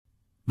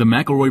The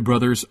McElroy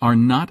brothers are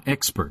not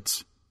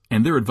experts,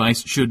 and their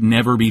advice should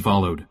never be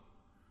followed.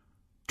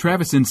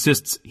 Travis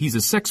insists he's a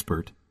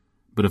sexpert,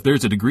 but if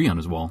there's a degree on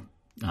his wall,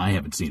 I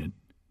haven't seen it.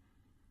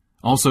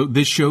 Also,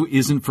 this show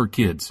isn't for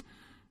kids,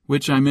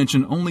 which I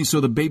mention only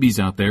so the babies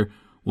out there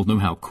will know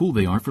how cool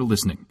they are for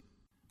listening.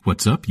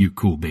 What's up, you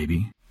cool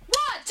baby? 1,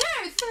 2,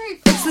 3,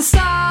 4. It's the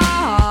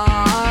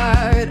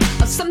start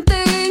of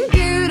something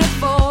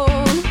beautiful.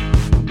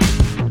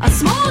 A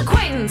small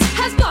acquaintance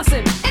has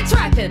blossomed, it's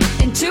ripened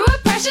into a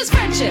precious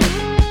friendship.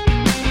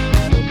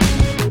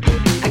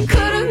 I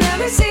could have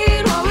never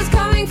seen what was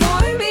coming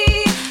for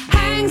me.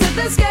 Hangs at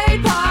the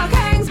skate park,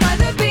 hangs by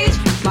the beach.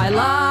 My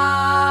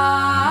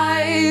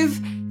life,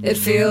 it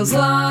feels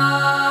like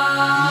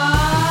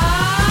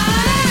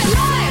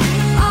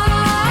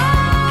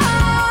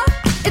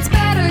it's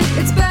better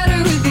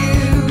with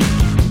you.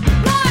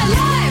 My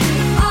life,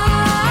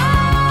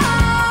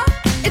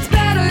 it's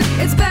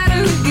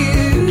better with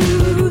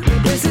you.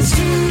 This is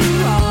true.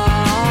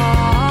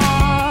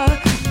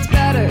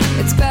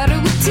 It's better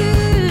with two.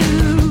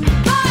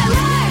 My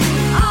life,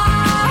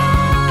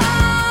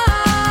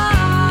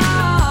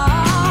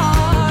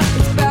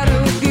 it's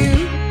better with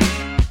you.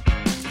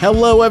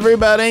 Hello,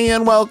 everybody,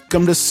 and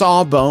welcome to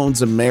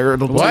Sawbones, a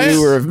marital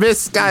tour of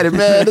misguided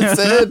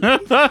medicine.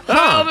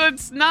 Oh,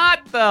 it's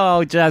not,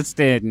 though,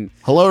 Justin.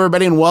 Hello,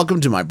 everybody, and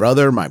welcome to My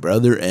Brother,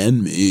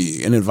 and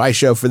Me, an advice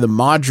show for the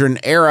modern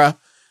era.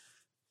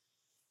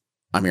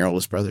 I'm your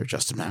oldest brother,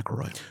 Justin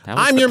McElroy.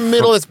 I'm your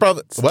middleest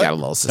brother. It's got a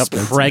little The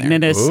suspense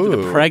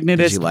pregnantest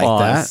Did you like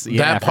pause. that?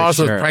 Yeah, That pause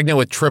for was sure. pregnant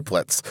with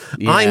triplets.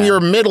 Yeah. I'm your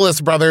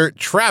middleest brother,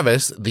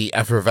 Travis, the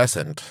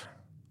effervescent.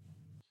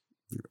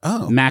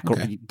 Oh,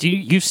 McElroy. okay.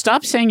 You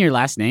stop saying your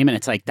last name, and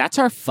it's like, that's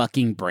our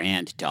fucking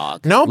brand,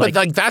 dog. No, but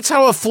like that's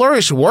how a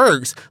flourish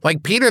works.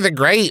 Like Peter the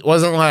Great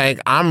wasn't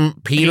like, I'm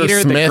Peter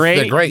Smith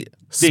the Great.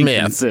 Smith.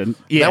 Dickinson.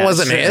 Yeah, That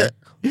wasn't sure. it.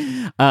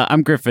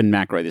 I'm Griffin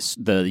McElroy,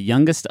 the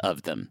youngest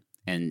of them,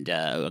 and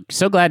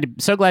so glad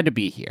to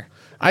be here.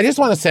 I just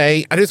want to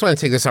take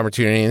this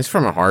opportunity, and it's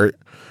from my heart.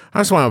 I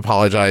just want to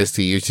apologize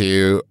to you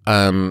two.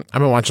 I've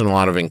been watching a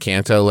lot of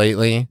Encanto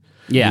lately.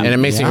 Yeah, And it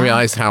makes me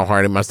realize how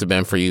hard it must have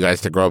been for you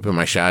guys to grow up in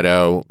my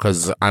shadow,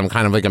 because I'm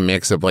kind of like a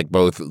mix of like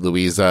both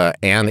Louisa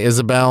and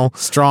Isabel.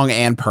 Strong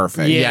and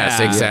perfect. Yeah. Yes,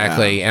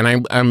 exactly.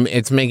 And I'm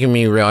it's making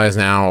me realize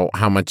now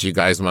how much you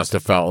guys must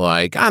have felt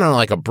like, I don't know,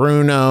 like a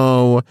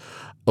Bruno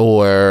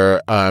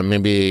or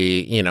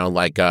maybe,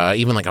 like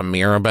even like a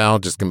Mirabelle,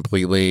 just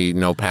completely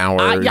no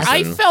powers.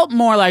 I felt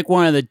more like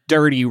one of the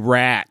dirty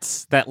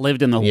rats that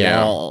lived in the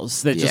Yeah.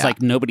 walls that just Yeah.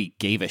 like nobody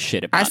gave a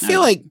shit about. I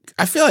feel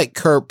like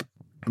Kirp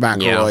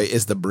McElroy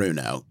is the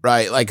Bruno,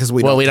 right? Like, because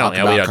we don't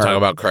talk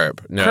about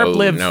Kerp. No, Kerp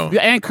live no.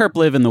 and Kerp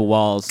live in the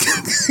walls.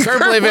 Kerp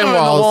live in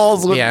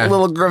walls. with Yeah.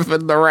 little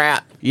Griffin the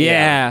rat.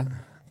 Yeah.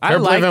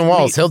 Kerp live in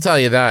walls. He'll tell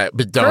you that,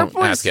 but don't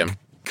ask him.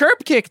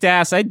 Kerp kicked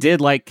ass. I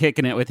did like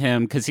kicking it with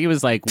him because he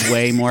was like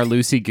way more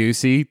loosey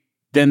goosey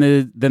than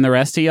the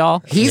rest of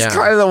y'all. He's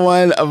kind of the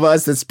one of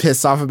us that's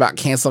pissed off about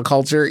cancel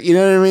culture. You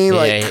know what I mean?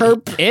 Like, Yeah.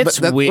 Kirp.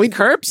 It's weird.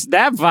 Kerp's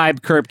that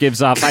vibe Kerp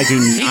gives off. I do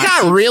not. He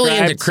got really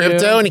into subscribe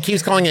crypto, to. and he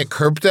keeps calling it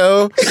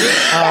crypto.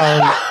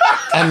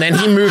 And then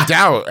he moved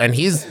out, and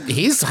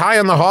he's high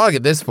on the hog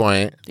at this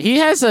point. He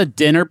has a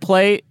dinner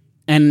plate,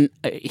 and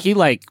he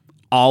like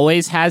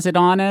always has it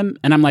on him.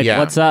 And I'm like, Yeah.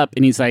 "What's up?"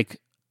 And he's like,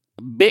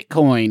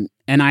 "Bitcoin."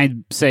 And I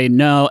say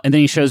no, and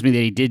then he shows me that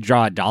he did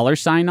draw a dollar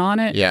sign on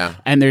it. Yeah.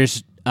 And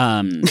there's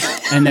and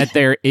that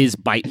there is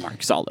bite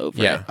marks all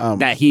over Yeah. it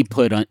that he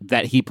put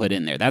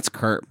in there. That's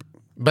Kerp.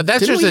 But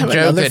that's Didn't just we a have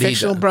joke another that he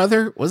fictional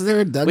brother? Was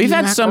there a Dougie We've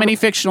had so McElroy? many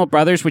fictional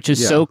brothers, which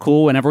is so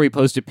cool. Whenever we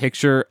post a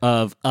picture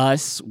of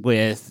us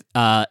with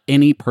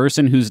any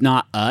person who's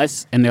not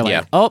us, and they're like,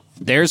 Yeah. "Oh,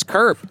 there's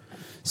Kerp."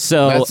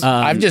 So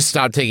I've just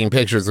stopped taking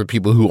pictures of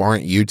people who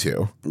aren't you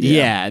two.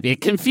 yeah,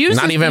 it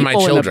confuses Not even my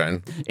people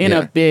children. in Yeah.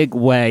 a big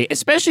way,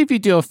 especially if you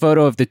do a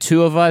photo of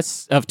two of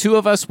us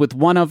with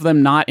one of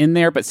them not in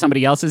there, but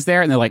somebody else is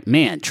there, and they're like,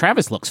 "Man,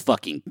 Travis looks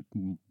fucking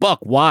buck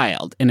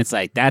wild," and it's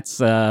like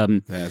that's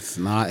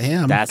not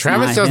him. Travis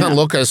not doesn't him.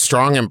 look as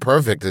strong and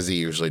perfect as he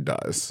usually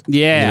does.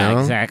 Yeah, you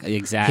know?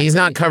 exactly. He's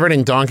not covered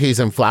in donkeys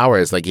and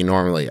flowers like he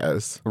normally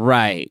is.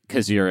 right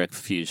because you're a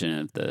fusion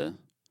of the.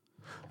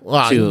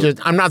 Well,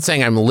 I'm not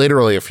saying I'm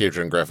literally a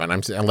fusion Griffin.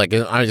 I'm saying like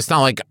it's not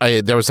like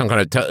there was some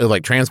kind of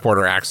like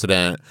transporter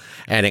accident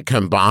and it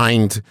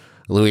combined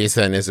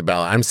Louisa and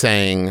Isabella. I'm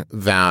saying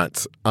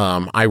that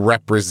I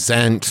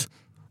represent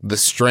the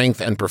strength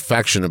and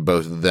perfection of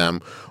both of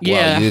them,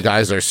 while you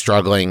guys are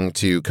struggling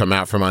to come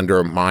out from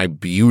under my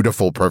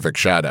beautiful, perfect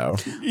shadow.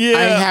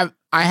 Yeah,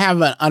 I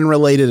have an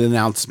unrelated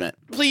announcement.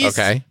 please.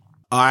 Okay.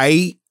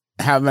 I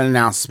have an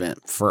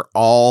announcement for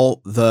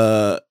all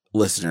the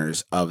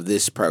listeners of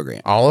this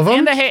program All of them?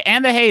 And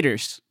the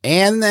haters.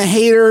 and the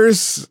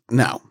haters.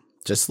 No,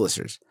 just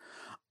listeners.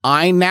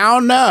 I now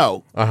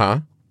know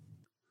Uh-huh.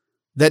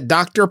 that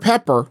Dr.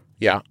 Pepper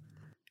Yeah.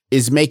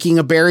 is making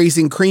a berries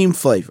and cream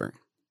flavor.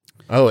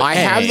 Oh, I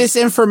have this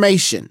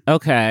information.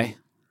 Okay.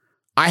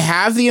 I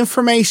have the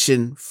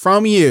information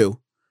from you,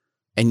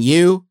 and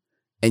you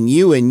and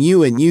you and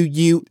you and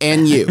you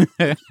and you.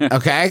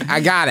 Okay? I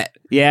got it.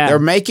 Yeah. They're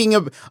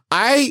making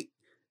I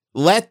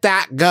let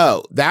that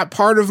go. That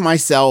part of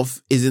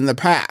myself is in the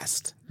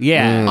past.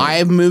 Yeah. I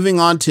am moving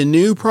on to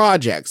new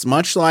projects,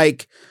 much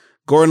like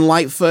Gordon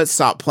Lightfoot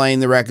stopped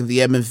playing the wreck of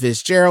the Edmund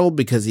Fitzgerald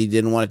because he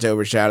didn't want it to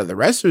overshadow the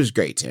rest of his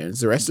great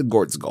tunes, the rest of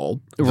Gord's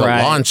gold. The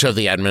launch of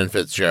the Edmund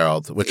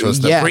Fitzgerald, which was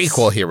the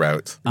prequel he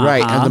wrote.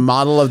 Right, and the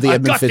model of the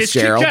Edmund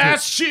Fitzgerald. This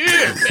kick-ass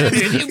shit, and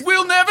it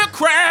will never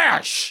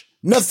crash.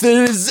 Nothing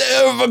is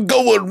ever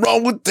going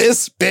wrong with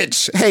this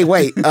bitch. Hey,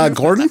 wait,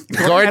 Gordon?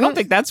 I don't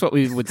think that's what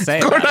we would say.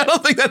 Gordon, I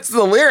don't think that's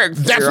the lyric.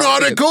 That's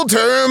nautical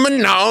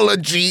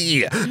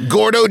terminology.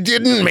 Gordo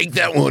didn't make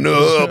that one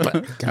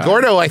up.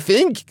 Gordo, I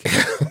think.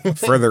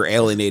 Further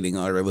alienating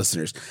our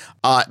listeners.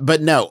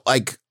 But no,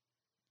 like,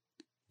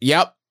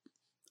 yep,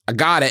 I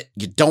got it.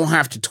 You don't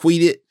have to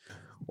tweet it,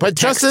 but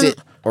text Justin, it,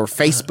 or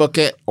Facebook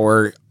it,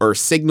 or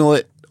signal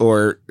it,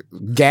 or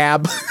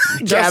Gab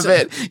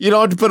it. You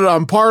don't have to put it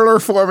on Parlor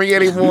for me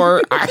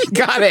anymore. I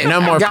got it.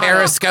 No more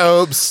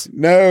Periscopes.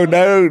 No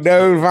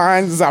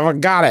Vines. I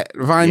got it.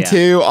 Vine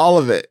 2, all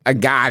of it. I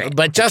got it.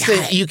 But Justin,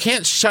 you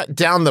can't shut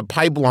down the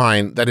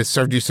pipeline that has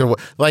served you so well.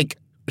 Like,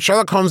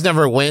 Sherlock Holmes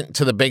never went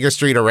to the Baker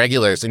Street or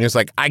Regulars, and he was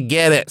like, I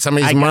get it.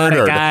 Somebody's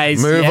murdered.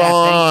 Guys. Move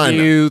on.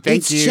 Thank you.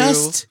 Thank you.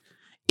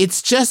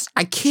 It's just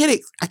I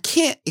can't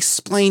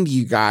explain to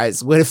you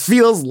guys what it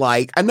feels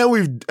like. I know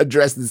we've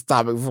addressed this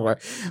topic before,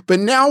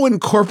 but now when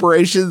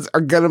corporations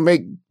are gonna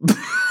make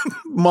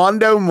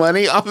mondo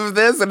money off of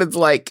this, and it's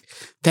like,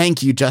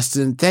 thank you,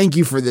 Justin. Thank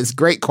you for this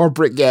great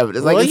corporate gift.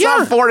 It's like, it's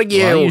not for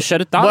you. Well, you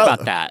should have thought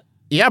about that.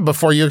 Yeah,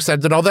 before you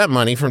accepted all that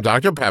money from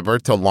Dr. Pepper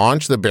to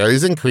launch the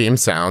Berries and Cream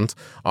sound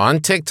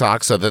on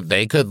TikTok so that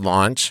they could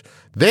launch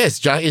this.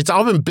 It's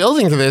all been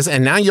building to this,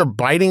 and now you're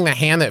biting the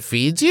hand that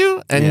feeds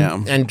you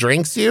and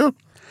drinks you?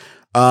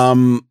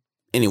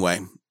 Anyway.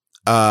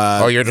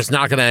 You're just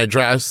not going to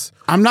address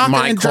I'm not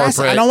going to address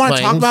it. I don't want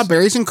to talk about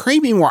Berries and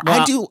Cream anymore.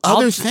 Well, I do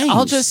other things.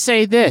 I'll just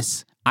say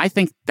this. I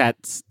think that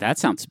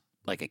sounds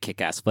like a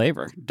kick-ass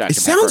flavor. Dr.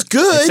 Sounds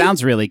Pepper. good. It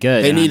sounds really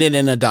good. They need it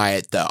in a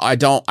diet, though.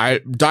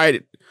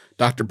 Diet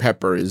Dr.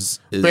 Pepper is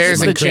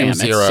Berries and Cream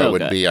Zero so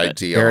would be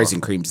ideal. Berries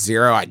and Cream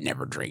Zero. I'd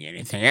never drink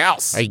anything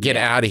else. I get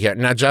out of here.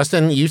 Now,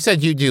 Justin, you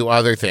said you do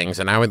other things,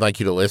 and I would like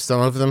you to list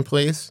some of them,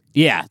 please.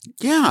 Yeah.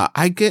 Yeah,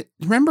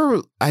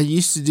 remember I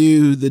used to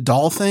do the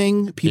doll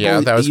thing?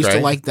 People that was used great.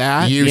 to like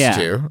that. Used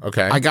to.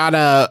 Okay. I got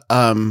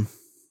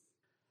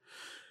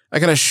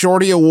a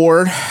Shorty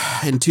Award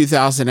in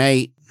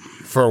 2008.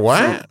 For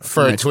what?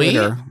 For a tweet?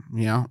 Twitter.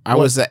 Yeah. I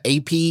was the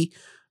AP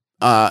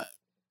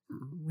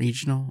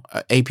regional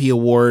AP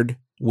award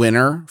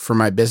winner for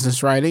my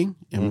business writing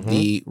in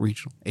the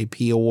regional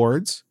AP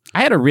awards.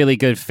 I had a really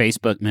good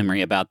Facebook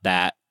memory about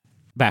that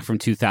back from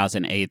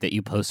 2008 that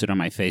you posted on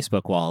my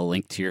Facebook wall, a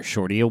link to your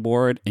Shorty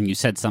Award, and you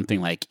said something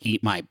like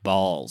 "eat my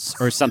balls"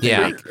 or something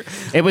like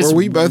it was. Were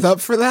we both up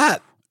for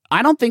that?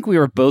 I don't think we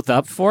were both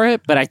up for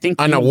it, but I think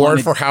an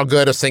award for how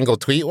good a single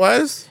tweet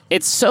was.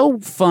 It's so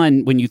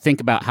fun when you think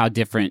about how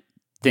different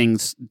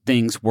things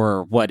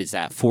were. What is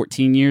that?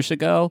 14 years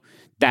ago.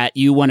 That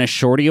you won a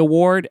Shorty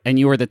Award, and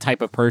you were the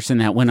type of person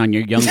that went on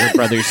your younger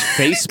brother's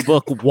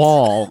Facebook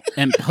wall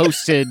and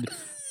posted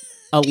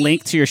a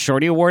link to your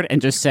Shorty Award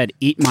and just said,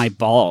 "Eat my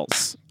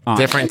balls."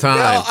 Different time.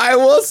 No, I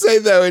will say,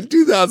 though, in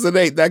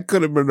 2008, that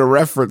could have been a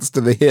reference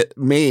to the hit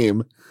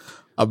meme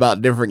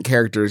about different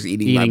characters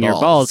eating your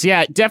balls.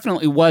 Yeah, it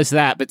definitely was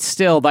that, but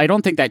still, I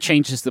don't think that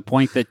changes the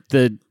point that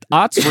the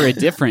aughts were a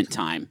different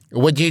time.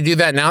 Would you do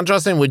that now,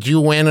 Justin? Would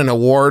you win an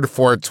award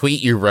for a tweet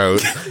you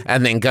wrote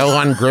and then go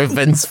on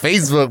Griffin's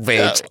Facebook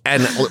page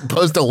and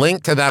post a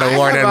link to that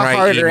award and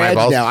write "Eat my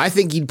balls"? Now, I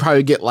think you'd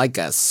probably get like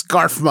a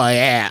scarf my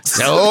ass.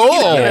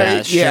 Oh,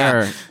 yeah,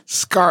 sure.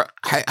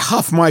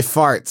 Huff my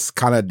farts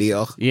kind of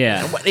deal.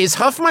 Yeah. Is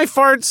huff my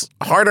farts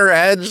harder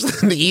edge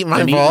than to eat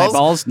my balls? Eat my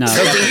balls? No.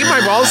 Because to eat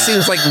my balls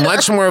seems like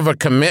much more of a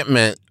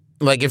commitment.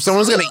 Like, if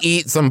someone's going to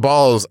eat some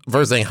balls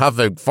versus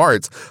huffing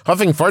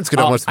farts could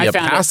almost be a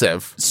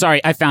passive.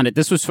 Sorry, I found it.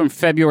 This was from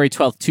February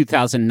 12th,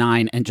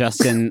 2009, and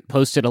Justin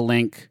posted a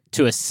link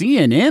to a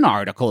CNN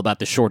article about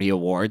the Shorty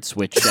Awards,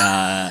 which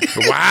wow,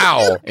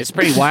 it's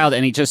pretty wild.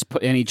 And he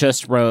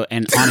just wrote,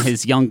 and on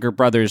his younger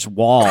brother's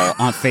wall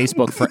on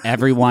Facebook for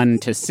everyone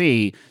to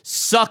see,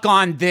 "Suck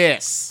on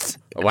this."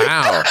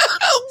 Wow.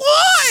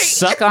 Why?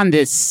 Suck on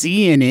this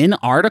CNN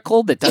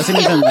article that doesn't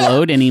even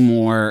load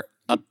anymore.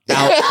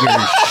 About your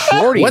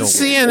Shorty What's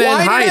Award. CNN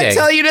Why hiding? did I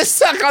tell you to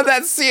suck on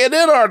that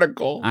CNN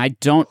article? I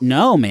don't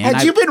know, man.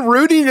 Had you been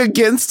rooting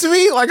against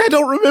me? Like, I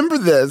don't remember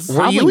this.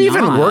 Were you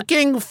even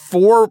working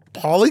for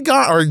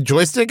Polygon or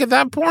Joystick at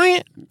that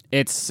point?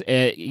 It's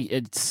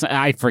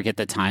I forget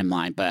the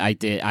timeline, but I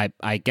did.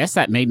 I guess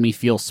that made me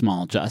feel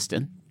small,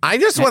 Justin. I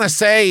just want to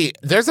say,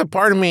 there's a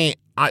part of me.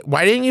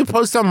 Why didn't you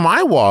post on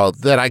my wall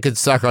that I could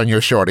suck on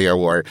your Shorty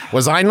Award?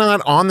 Was I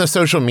not on the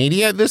social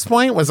media at this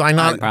point? Was I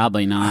not?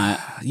 Probably not.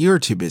 You were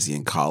too busy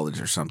in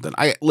college or something.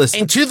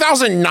 Listen. In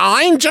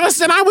 2009,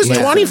 Justin, I was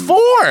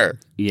 24.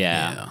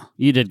 Yeah.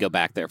 You did go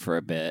back there for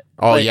a bit.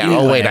 Oh, But yeah.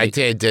 anyway, Oh, wait, I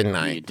did, didn't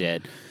I? You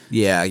did.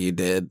 Yeah, you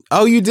did.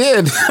 Oh, you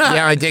did.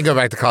 Yeah, I did go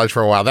back to college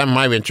for a while. That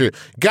might have been true.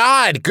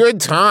 God, good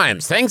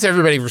times. Thanks,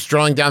 everybody, for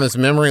strolling down this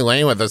memory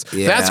lane with us.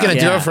 Yeah. That's going to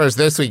do Yeah. it for us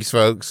this week,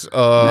 folks.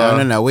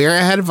 No. We are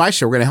ahead of Vice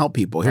Show. We're going to help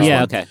people. Here's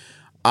one. Okay.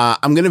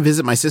 I'm going to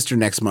visit my sister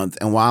next month,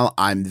 and while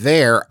I'm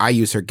there, I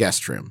use her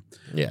guest room.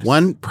 Yes.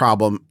 One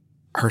problem,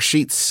 her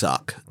sheets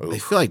suck. They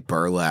feel like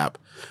burlap.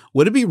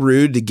 Would it be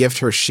rude to gift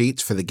her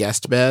sheets for the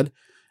guest bed?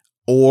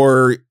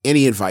 Or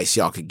any advice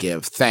y'all could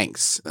give?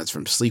 Thanks. That's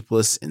from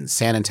Sleepless in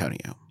San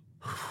Antonio.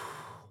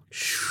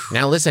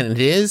 Now, listen, it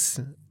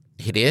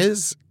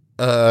is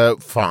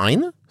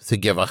fine to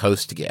give a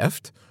host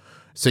gift.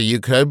 So you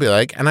could be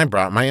like, and I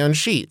brought my own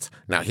sheets.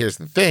 Now, here's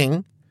the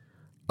thing.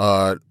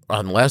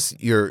 Unless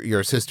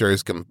your sister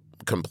is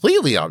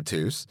completely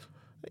obtuse,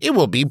 it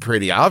will be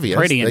pretty obvious.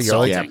 Pretty that you're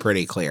like, insulting. Yeah,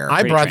 pretty clear.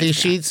 I brought these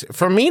sheets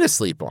for me to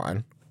sleep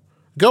on.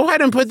 Go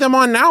ahead and put them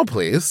on now,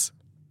 please.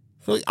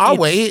 I'll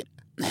wait.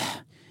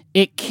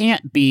 It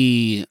can't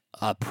be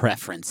a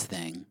preference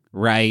thing,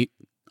 right?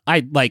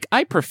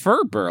 I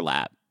prefer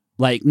burlap.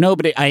 Like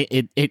nobody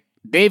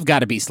they've got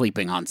to be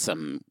sleeping on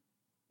some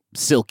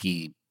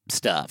silky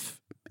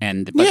stuff.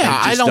 And but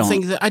yeah,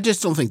 I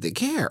just don't think they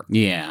care.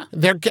 Yeah.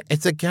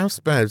 It's a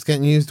guest bed. It's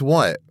getting used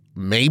what?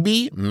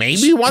 Maybe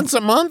once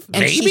a month?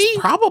 And Maybe? she's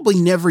probably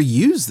never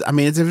used. I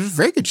mean, there's a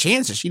very good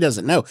chance that she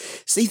doesn't know.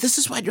 See, this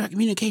is why direct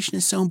communication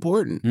is so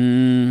important.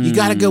 You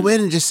got to go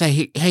in and just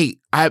say, hey,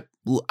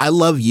 I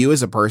love you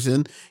as a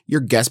person.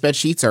 Your guest bed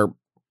sheets are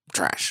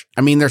trash.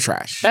 I mean, they're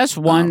trash. That's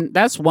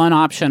one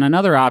option.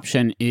 Another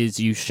option is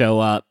you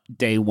show up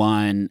day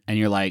one and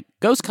you're like,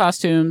 ghost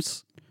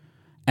costumes.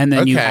 And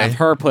then you have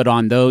her put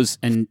on those,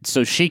 and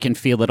so she can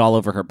feel it all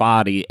over her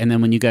body. And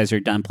then when you guys are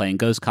done playing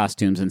ghost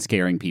costumes and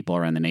scaring people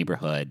around the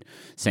neighborhood,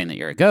 saying that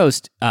you're a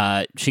ghost,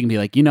 she can be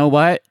like, you know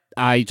what?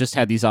 I just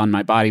had these on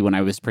my body when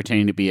I was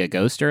pretending to be a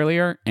ghost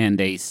earlier, and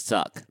they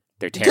suck.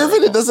 They're terrible.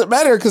 Griffin, it doesn't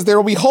matter because there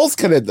will be holes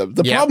cut in them.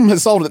 The problem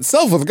has solved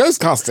itself with a ghost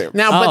costume.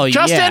 Now, but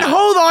Justin,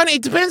 hold on.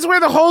 It depends where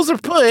the holes are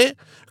put.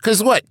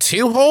 Because what,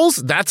 2 holes?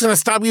 That's going to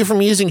stop you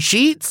from using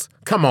sheets?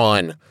 Come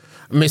on,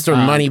 Mr.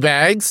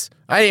 Moneybags.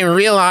 I didn't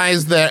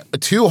realize that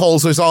 2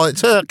 holes was all it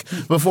took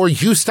before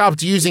you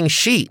stopped using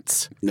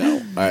sheets.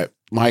 No,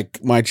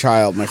 my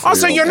child, my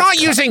Also, you're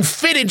not using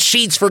fitted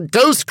sheets for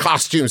ghost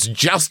costumes,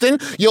 Justin.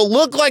 You'll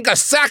look like a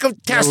sack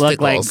of testicles. You look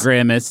like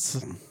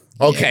Grimace.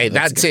 Okay,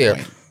 that too.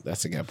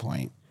 That's a good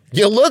point.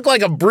 You look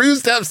like a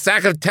bruised up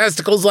sack of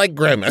testicles like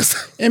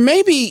Grimace. And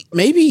maybe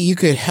you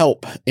could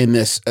help in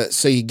this.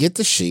 So you get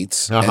the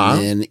sheets and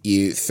then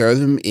you throw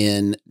them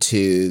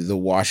into the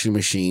washing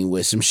machine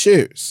with some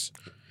shoes.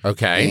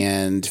 Okay.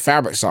 And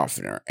fabric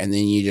softener. And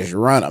then you just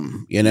run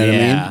them. You know what I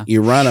mean?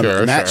 You run them.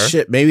 And that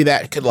shit, maybe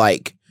that could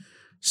like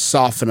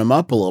soften them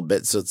up a little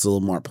bit so it's a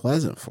little more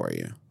pleasant for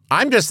you.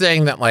 I'm just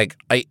saying that like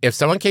if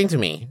someone came to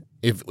me,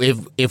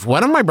 if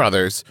one of my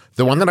brothers,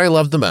 the one that I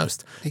love the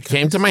most,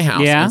 came to my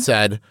house and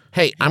said,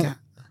 "Hey,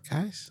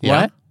 guys,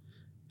 what?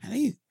 How do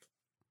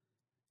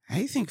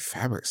you think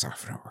fabric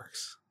softener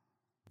works?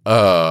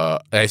 I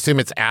assume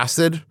it's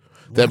acid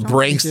that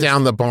breaks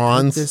down the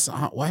bonds.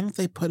 Why don't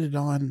they put it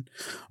on?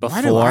 Before?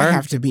 Why do I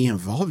have to be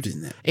involved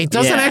in that? It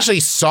doesn't actually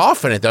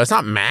soften it though. It's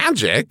not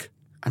magic.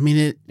 I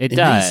mean, it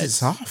does. makes it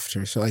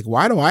softer. So, like,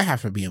 why do I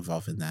have to be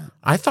involved in that?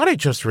 I thought it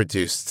just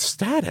reduced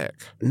static.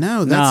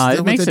 No, that's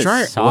it makes the it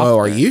dryer. softer. Whoa,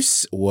 are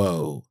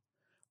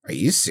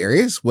you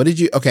serious? What did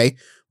you? Okay,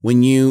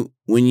 when you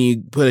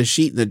put a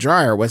sheet in the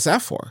dryer, what's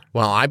that for?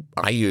 Well,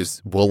 I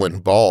use woolen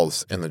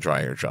balls in the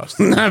dryer,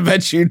 Justin. I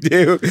bet you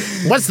do.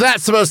 What's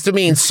that supposed to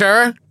mean,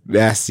 sir?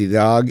 Nasty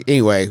dog.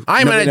 Anyway,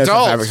 I'm an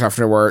adult. Fabric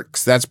softener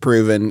works. That's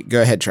proven.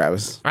 Go ahead,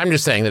 Travis. I'm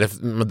just saying that if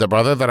the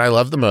brother that I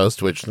love the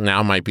most, which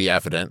now might be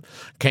evident,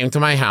 came to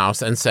my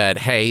house and said,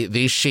 "Hey,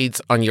 these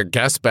sheets on your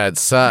guest bed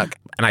suck,"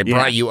 and I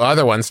brought you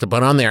other ones to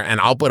put on there,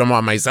 and I'll put them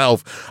on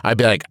myself, I'd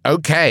be like,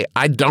 "Okay,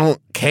 I don't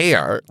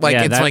care. Like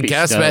it's my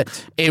guest bed.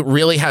 It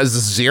really has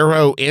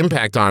zero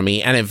impact on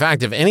me. And in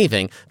fact, if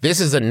anything, this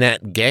is a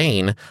net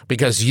gain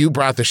because you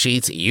brought the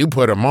sheets, you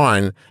put them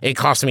on. It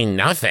cost me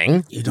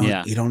nothing. You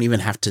don't even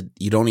have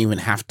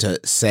to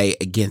say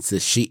against the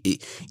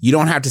sheet. You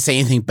don't have to say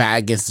anything bad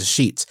against the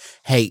sheets.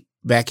 Hey,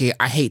 Becky,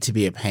 I hate to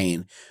be a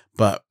pain,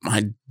 but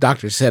my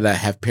doctor said I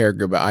have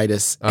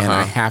paragraphitis and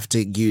I have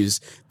to use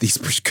these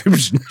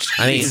prescription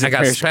sheets. I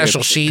got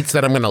special sheets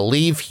that I'm going to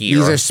leave here.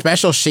 These are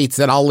special sheets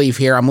that I'll leave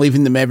here. I'm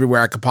leaving them everywhere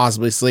I could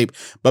possibly sleep.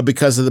 But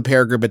because of the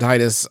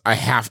paragraphitis, I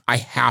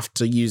have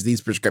to use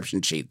these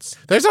prescription sheets.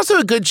 There's also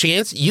a good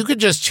chance you could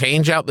just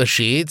change out the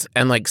sheets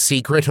and like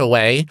secret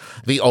away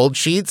the old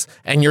sheets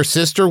and your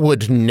sister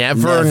would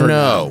never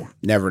know.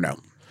 Never know.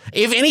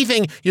 If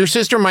anything, your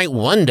sister might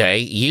one day,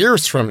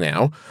 years from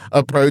now,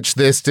 approach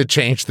this to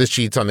change the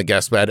sheets on the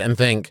guest bed and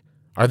think,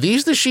 are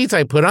these the sheets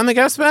I put on the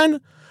guest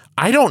bed?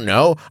 I don't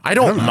know. I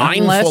don't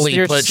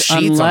mindfully put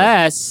sheets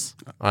on.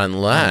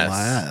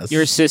 Unless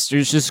your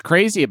sister's just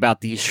crazy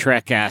about these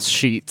Shrek-ass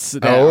sheets.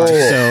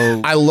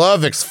 I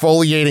love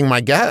exfoliating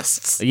my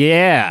guests.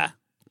 Yeah.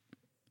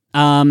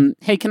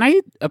 Hey, can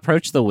I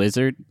approach the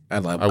wizard? I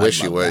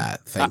wish you would.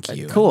 That. Thank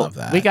you. Cool. I love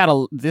that. We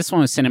got this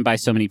one was sent in by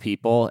so many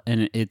people,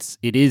 and it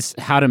is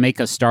how to make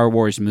a Star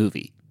Wars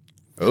movie.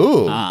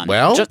 Ooh,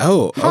 well.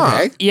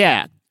 okay.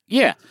 Yeah.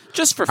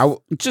 Just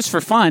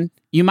for fun,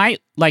 you might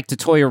like to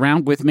toy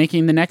around with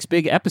making the next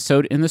big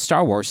episode in the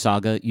Star Wars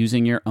saga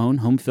using your own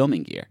home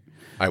filming gear.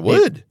 I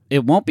would.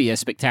 It won't be as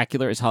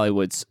spectacular as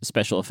Hollywood's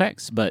special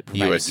effects, but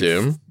You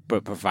assume?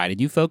 But provided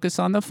you focus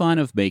on the fun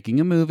of making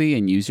a movie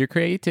and use your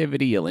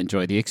creativity, you'll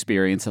enjoy the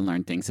experience and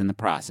learn things in the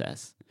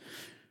process.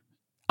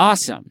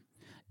 Awesome.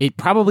 It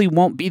probably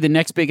won't be the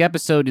next big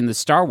episode in the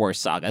Star Wars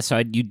saga. So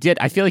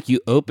I feel like you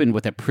opened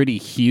with a pretty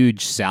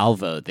huge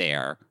salvo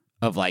there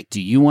of like,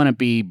 do you want to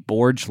be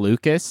George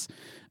Lucas?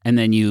 And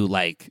then you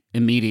like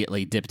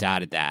immediately dipped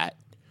out of that.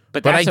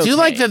 But I do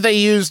like that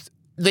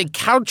they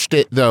couched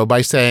it though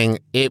by saying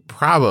it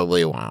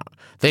probably won't.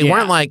 They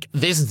weren't like,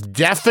 this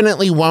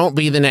definitely won't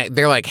be the next.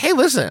 They're like, hey,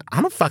 listen,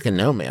 I don't fucking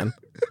know, man.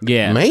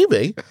 Yeah.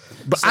 Maybe.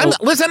 But I'm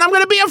going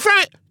to be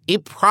upfront.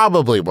 It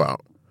probably won't.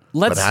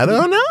 But I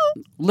don't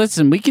know.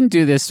 Listen, we can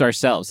do this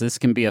ourselves. This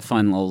can be a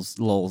fun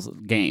little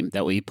game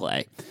that we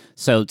play.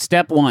 So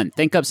step 1,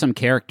 think up some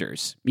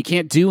characters. You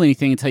can't do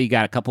anything until you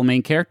got a couple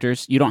main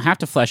characters. You don't have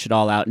to flesh it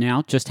all out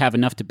now. Just have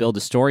enough to build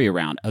a story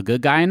around. A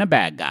good guy and a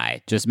bad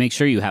guy. Just make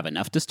sure you have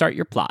enough to start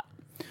your plot.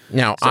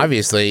 Now,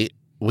 obviously,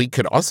 we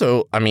could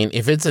also,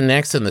 if it's a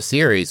next in the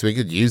series, we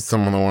could use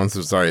some of the ones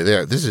that's already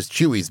there. This is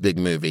Chewie's big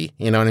movie.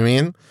 You know what I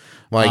mean?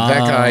 Like,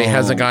 that guy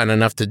hasn't gotten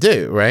enough to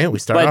do, right?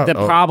 But the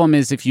problem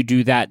is if you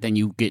do that, then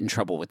you get in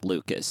trouble with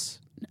Lucas.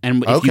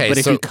 And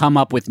if you come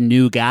up with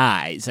new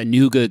guys, a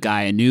new good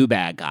guy, a new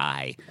bad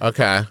guy,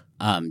 okay,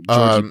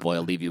 Georgie boy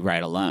will leave you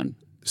right alone.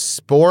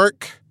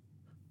 Spork?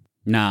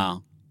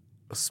 No.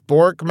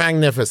 Spork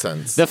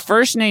Magnificence. The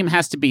first name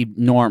has to be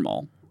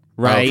normal,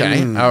 right?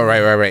 Okay. Oh,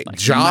 right. Like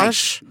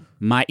Josh?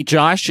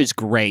 Josh is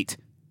great.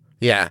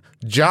 Yeah.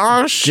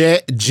 Josh?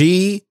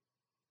 Geosh.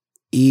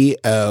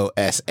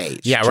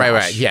 Yeah,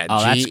 right. Yeah,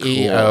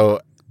 oh,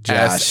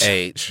 that's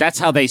Geosh. That's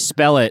how they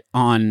spell it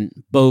on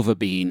Bova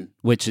Bean,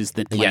 which is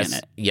the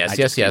planet. Yes.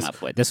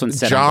 This one's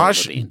set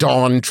Josh on Bova Bean.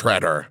 Dawn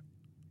Treader.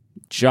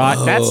 Josh,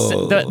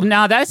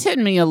 now that's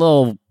hitting me a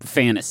little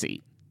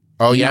fantasy.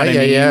 Oh, You know yeah. what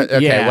I mean?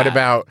 Okay, Yeah. what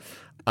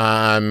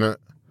about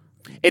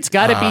It's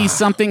got to be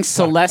something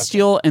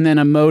celestial and then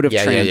a mode of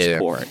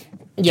transport.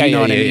 Yeah, you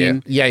know what I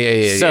mean?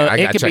 Yeah. So I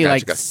it gotcha, could be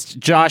like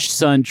Josh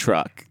Sun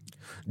Truck.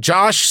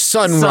 Josh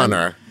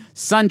Sunrunner.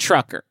 Sun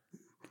Trucker.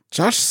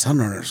 Josh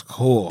Sunrunner's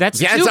cool.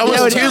 That's Yeah, it's too almost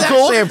good. too It's cool.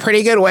 actually a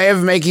pretty good way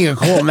of making a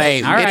cool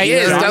name. All right,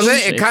 is, Josh. doesn't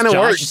it? It It's kinda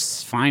Josh. works.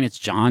 It's fine. It's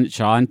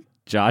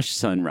Josh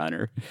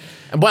Sunrunner.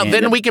 Well, And,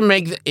 then we can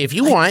make, if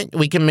you want,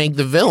 we can make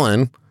the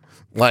villain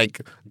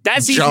like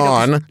That's easy to-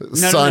 John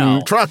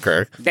No.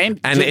 Trucker. They-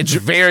 And it's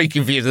very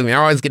confusing. They're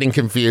always getting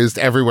confused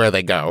everywhere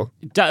they go.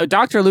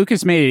 Dr.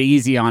 Lucas made it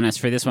easy on us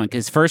for this one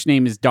because first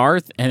name is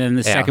Darth, and then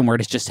the Yeah. second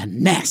word is just a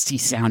nasty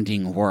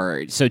sounding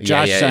word. So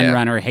Josh yeah.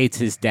 Sunrunner hates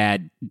his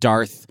dad,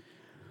 Darth.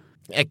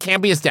 It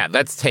can't be his dad.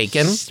 That's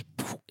taken.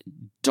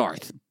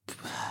 Darth.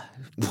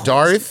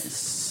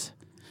 Darth.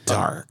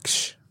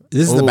 Darksh.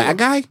 This is the bad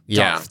guy?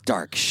 Yeah.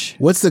 Darksh.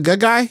 What's the good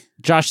guy?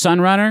 Josh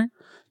Sunrunner?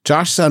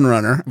 Josh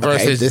Sunrunner.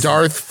 Versus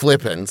Darth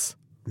Flippins.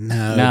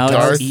 No. No,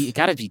 Darth- it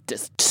gotta be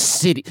Darth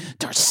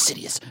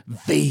Sidious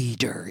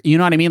Vader. You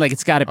know what I mean? Like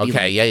it's gotta be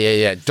Okay,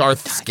 yeah.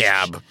 Darth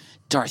Scab.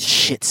 Darth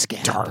Shit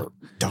Scab.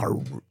 Dar.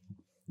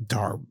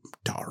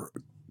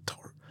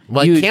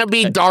 Well, it can't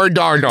be Dar.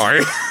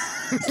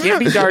 Can't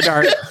be Darth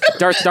Dar.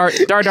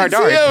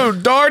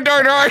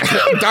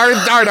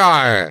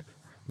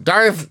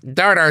 Ew,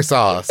 Dar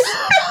sauce.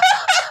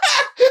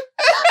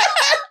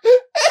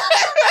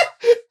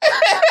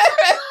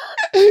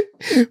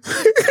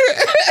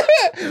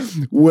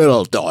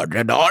 Whittle Dar.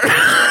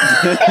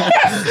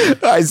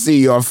 I see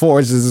your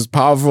force is as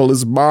powerful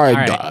as mine.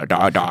 All right.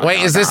 Dar.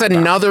 Wait, is this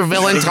another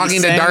villain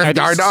talking to Are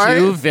Darth these Dar?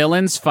 two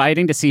villains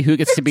fighting to see who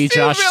gets to be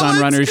Josh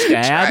Sunrunner's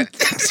dad?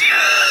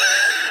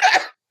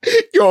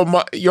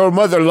 Your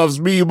mother loves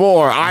me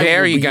more.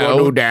 There you Your go.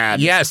 new dad.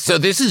 Yes, so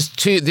this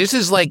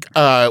is like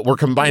we're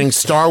combining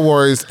Star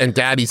Wars and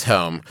Daddy's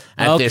Home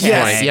at this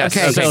Okay. point. Yes,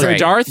 Okay, So great.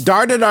 Darth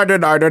Dar. No,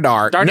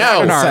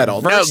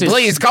 Settled. no, versus-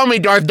 please call me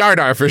Darth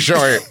Dar for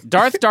short.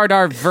 Darth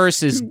Dar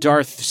versus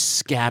Darth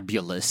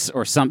Scabulous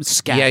or some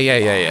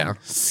Yeah.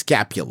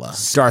 Scapula.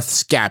 Darth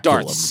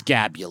Scapula. Darth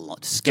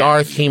Scabulous.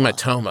 Darth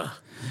Hematoma.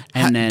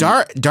 And then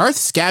Darth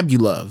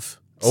Scabulov.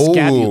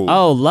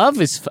 Oh, love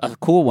is a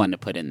cool one to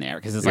put in there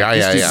because it's like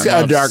Yeah, this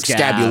yeah. is Dark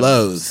Scab.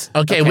 Scabulos.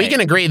 Okay, we can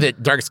agree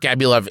that Darth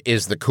Scabulov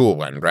is the cool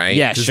one, right?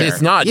 Yeah, 'Cause sure.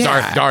 It's not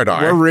Darth Dardar.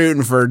 We're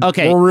rooting for.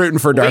 Okay. We're rooting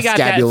for We Darth got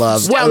that.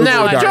 Scabulov. Well,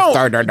 now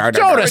Darth don't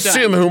Dar.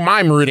 assume whom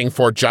I'm rooting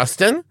for,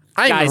 Justin.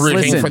 I'm Guys,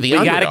 rooting listen, for the we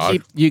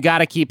underdog. you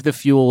gotta keep the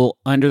fuel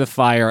under the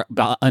fire,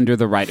 under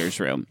the writer's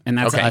room, and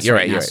that's Okay, us you're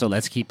right right, now. you're right. So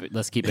let's keep it.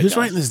 Who's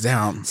going. writing this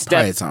down?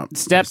 Step Somewhere.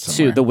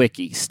 2, the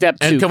wiki. Step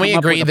 2, And can we come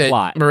up agree with a that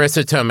plot.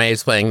 Marissa Tomei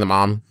is playing the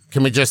mom?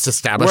 Can we just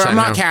establish Well, that I'm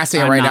not now?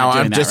 casting it I'm right not now.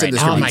 doing I'm that just right in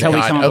the now. Oh my Until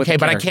we come up god! with Okay, the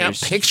but I can't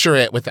characters. picture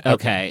it with.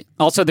 Okay.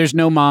 Also, there's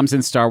no moms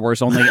in Star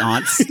Wars, only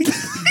aunts,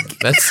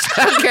 That's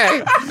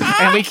okay.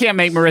 and we can't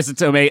make Marissa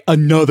Tomei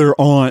another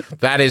aunt.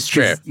 That is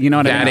true. You know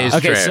what I mean? That is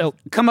okay, true. so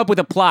come up with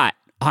a plot.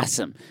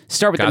 Awesome.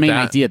 Start with Got the main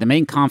that. idea, the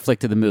main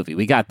conflict of the movie.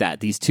 We got that.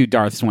 These two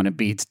Darths want to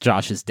beat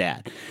Josh's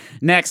dad.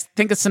 Next,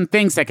 think of some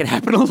things that could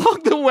happen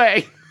along the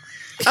way.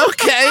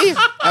 Okay.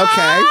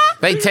 Okay.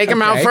 They take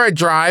him out Okay. for a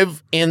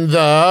drive in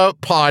the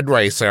pod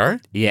racer.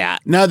 Yeah.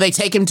 No, they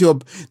take him to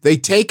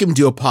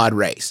a pod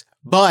race,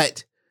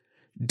 but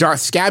Darth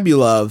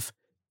Scabulov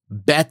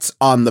bets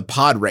on the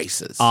pod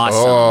races. Awesome.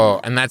 Oh,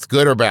 and that's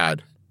good or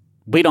bad?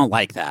 We don't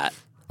like that.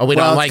 Oh, we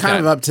well, don't it's like kind that.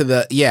 of up to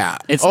the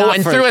It's Oh, not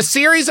and for- through a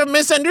series of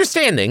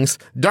misunderstandings,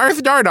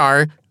 Darth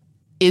Dardar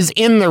is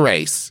in the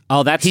race.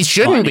 Oh, that's He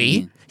shouldn't funny.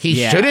 be.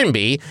 He Yeah. shouldn't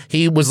be.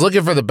 He was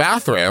looking for the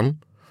bathroom,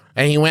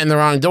 and he went in the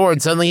wrong door,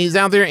 and suddenly he's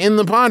out there in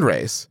the pod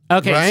race.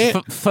 Okay,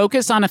 right?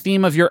 focus on a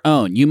theme of your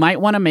own. You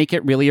might want to make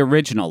it really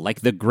original,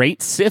 like the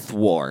Great Sith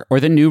War or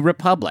the New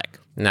Republic.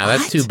 No,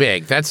 that's too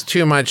big. That's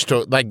too much.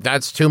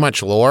 That's too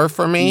much lore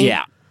for me.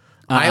 Yeah.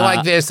 I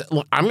like this.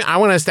 Look, I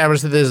want to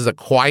establish that this is a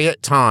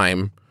quiet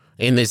time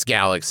in this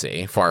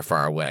galaxy, far,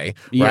 far away.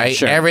 Yeah, right?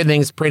 sure.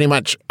 Everything's pretty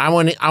much. I'm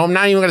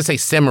not even going to say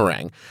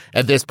simmering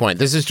at this point.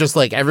 This is just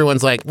like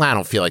everyone's like, I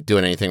don't feel like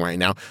doing anything right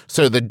now.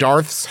 So the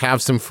Darths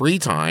have some free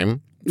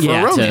time for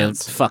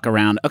romance. To fuck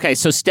around. Okay,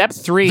 so step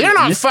 3. They're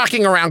not this-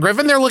 fucking around,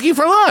 Griffin. They're looking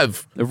for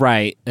love.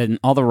 Right, in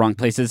all the wrong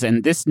places.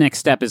 And this next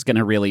step is going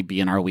to really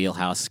be in our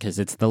wheelhouse because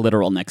it's the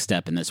literal next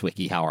step in this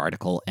WikiHow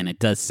article. And it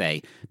does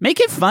say, make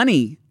it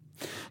funny.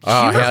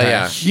 Oh, hell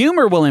yeah.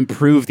 Humor will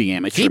improve the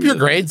amateur Keep your movie.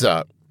 grades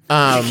up.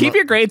 Keep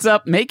your grades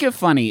up. Make it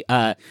funny.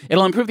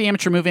 It'll improve the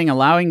amateur movie,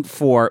 allowing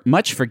for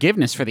much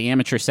forgiveness for the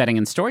amateur setting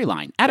and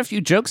storyline. Add a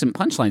few jokes and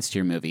punchlines to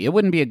your movie. It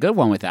wouldn't be a good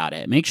one without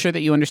it. Make sure that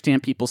you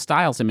understand people's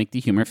styles and make the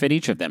humor fit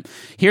each of them.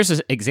 Here's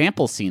an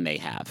example scene they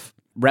have.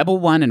 Rebel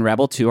 1 and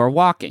Rebel 2 are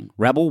walking.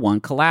 Rebel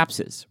 1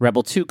 collapses.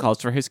 Rebel 2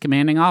 calls for his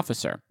commanding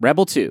officer.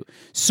 Rebel 2,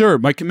 Sir,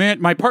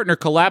 my partner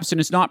collapsed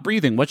and is not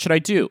breathing. What should I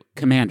do?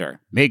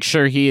 Commander, make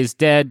sure he is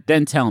dead,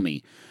 then tell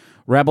me.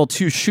 Rebel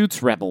 2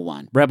 shoots Rebel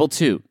 1. Rebel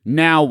 2,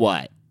 now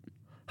what?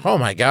 Oh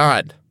my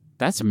God.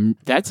 That's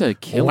a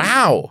kill.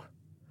 Wow.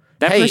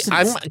 That Hey,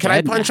 person's can I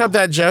dead punch now. up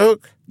that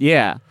joke?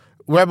 Yeah.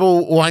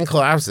 Rebel 1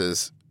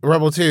 collapses.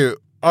 Rebel 2.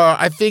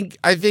 I think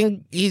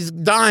he's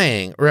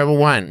dying. Rebel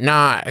 1.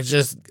 Nah,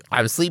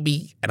 I'm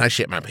sleepy and I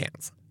shit my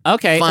pants.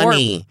 Okay.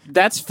 Funny. Or,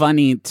 that's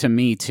funny to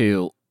me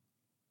too.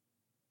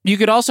 You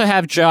could also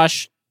have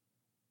Josh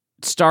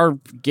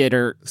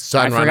Stargetter. I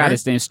Sunrunner? forgot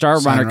his name.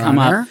 Starrunner come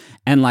Sunrunner? up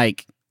and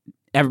like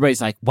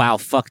everybody's like, "Wow,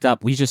 fucked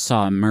up. We just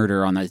saw a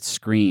murder on the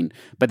screen."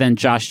 But then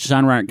Josh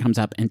Sunrunner comes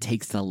up and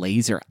takes the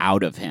laser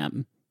out of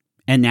him,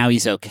 and now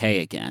he's okay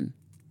again.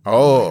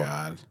 Oh.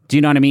 God. Do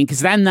you know what I mean? Because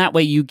then that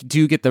way you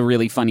do get the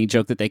really funny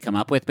joke that they come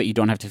up with, but you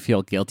don't have to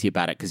feel guilty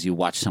about it because you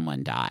watch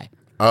someone die.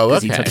 Oh,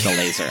 Because okay. he took the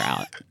laser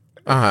out.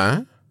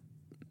 Uh-huh.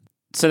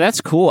 So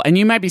that's cool. And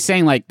you might be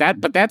saying like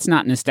that, but that's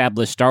not an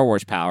established Star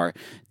Wars power.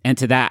 And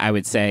to that, I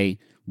would say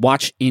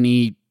watch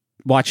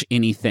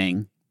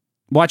anything.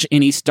 Watch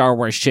any Star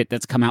Wars shit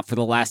that's come out for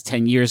the last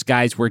 10 years,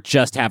 guys. We're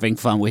just having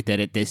fun with it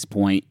at this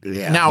point.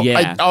 Yeah. Now,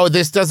 Yeah.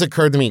 this does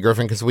occur to me,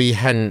 Griffin, because we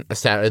hadn't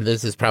established.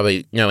 This is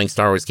probably knowing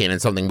Star Wars canon,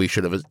 something we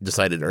should have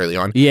decided early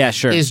on. Yeah,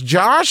 sure. Is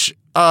Josh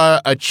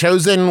a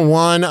chosen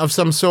one of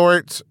some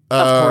sort?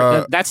 Of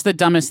course. That's the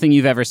dumbest thing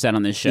you've ever said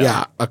on this show.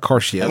 Yeah, of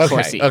course she is. Of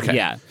course he, okay.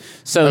 Yeah.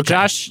 So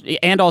Josh,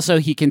 and also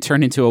he can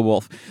turn into a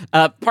wolf.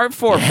 Part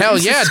 4. Hell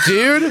yeah,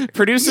 dude!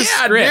 Produce a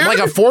Yeah, script. dude. Like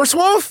a force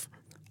wolf.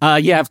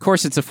 Yeah, of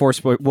course it's a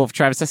force wolf,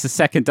 Travis. That's the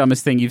second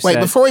dumbest thing you've Wait, said.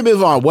 before we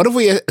move on, what have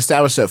we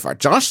established so far?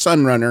 Josh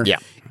Sunrunner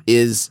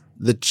is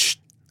the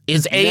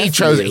Is a nephew.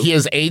 chosen? He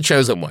is a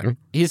chosen one.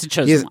 He's a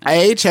chosen he is one.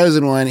 a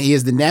chosen one. He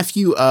is the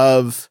nephew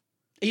of.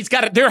 He's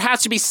got to, there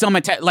has to be some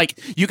like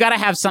you got to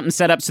have something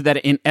set up so that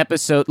in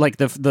episode like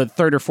the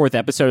third or fourth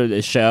episode of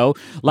the show,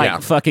 like Yeah.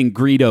 fucking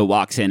Greedo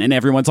walks in and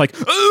everyone's like,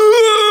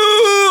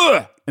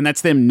 "Ugh!" And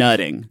that's them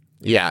nutting.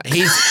 Yeah,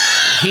 he's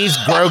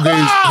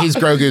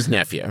Grogu's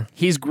nephew.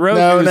 He's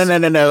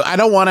Grogu's. No. I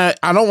don't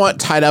want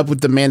tied up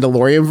with the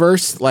Mandalorian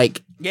verse.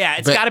 Like, Yeah,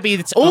 it's But- got to be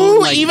its own. Oh,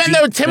 like, even deep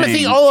though Timothy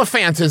thing.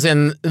 Oliphant is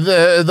in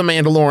the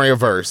Mandalorian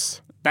verse.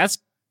 That's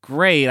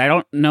great. I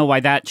don't know why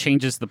that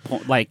changes the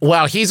point. Like,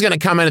 Well, he's going to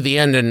come in at the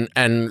end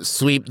and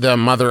sweep the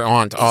mother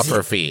aunt off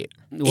her feet.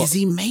 is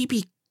he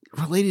maybe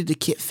related to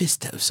Kit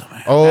Fisto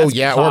somehow? Oh, That's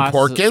yeah, or possi-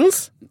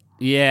 Porkins?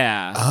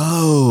 yeah,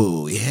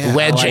 Oh, yeah.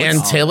 Wedge Oh,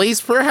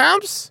 Antilles,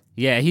 perhaps?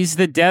 yeah, he's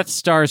the Death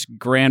Star's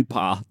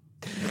grandpa.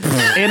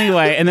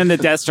 Anyway, and then the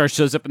Death Star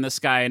shows up in the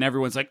sky, and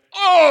everyone's like,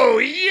 "Oh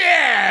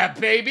yeah,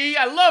 baby!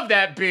 I love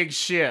that big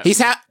ship." He's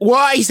half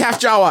Jawa. He's half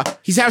Jawa.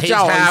 He's half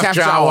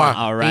Jawa.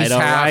 All right, He's all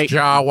half right.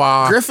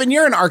 Jawa. Griffin,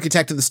 you're an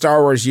architect of the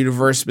Star Wars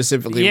universe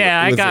specifically.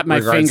 Yeah, I got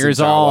my fingers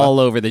all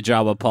over the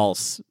Jawa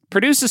pulse.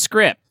 Produce a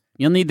script.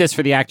 You'll need this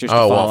for the actors to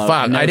Oh, follow. well,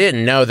 fuck. No- I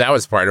didn't know that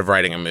was part of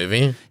writing a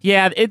movie.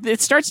 Yeah, it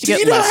starts to Do get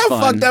you know less how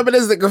fun. fucked up it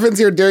is that Griffin's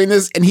here doing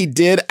this, and he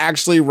did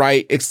actually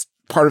write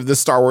part of the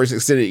Star Wars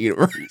extended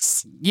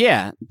universe?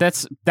 Yeah,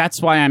 that's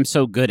why I'm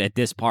so good at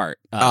this part.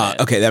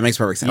 Okay, that makes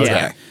perfect sense.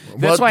 Yeah. Okay.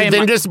 That's why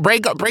then just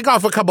break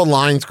off a couple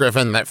lines,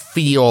 Griffin, that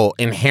feel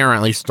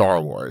inherently Star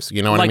Wars.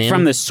 You know what I like mean?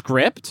 from the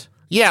script.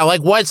 Yeah,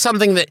 like what's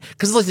something that...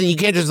 Because listen, you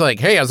can't just like,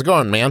 hey, how's it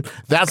going, man?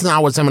 That's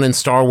not what someone in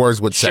Star Wars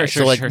would say.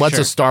 What's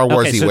a Star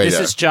Warsy so way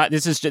this to...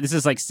 is this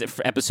is like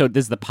episode.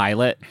 This is the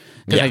pilot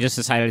because Yeah. I just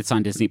decided it's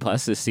on Disney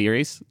Plus. This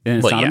series and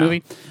it's Well, not yeah. a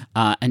movie.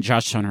 And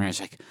Josh Toner is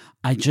like,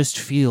 I just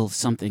feel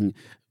something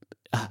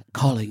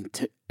calling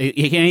to.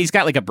 He's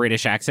got like a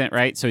British accent,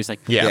 right? So he's like,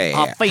 Yeah.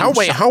 Yeah. I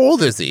feel How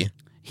old is he?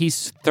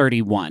 He's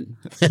 31.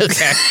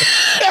 Okay.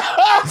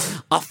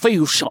 I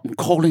feel something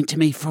calling to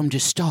me from the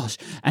stars,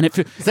 and it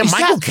Is that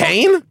Michael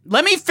Caine?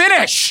 Let me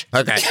finish.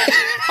 Okay.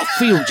 I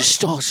feel the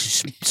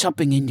stars, there's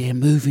something in there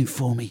moving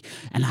for me,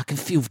 and I can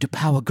feel the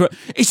power grow.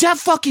 Is that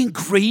fucking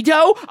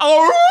Greedo?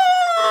 Oh!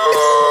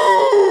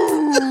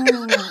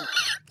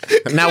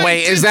 Now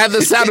wait, is that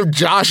the sound of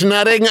Josh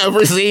nutting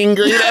overseeing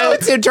No, Greedo?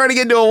 it's him turning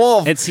into a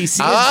wolf. It's he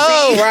sees.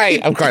 Oh,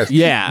 right. Of course.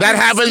 Yeah. That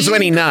happens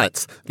when he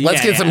nuts.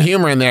 Let's Yeah, get some yeah.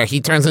 humor in there. He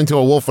turns into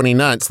a wolf when he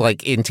nuts,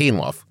 like in Teen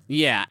Wolf.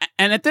 Yeah,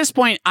 and at this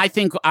point, I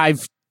think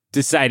I've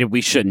decided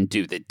we shouldn't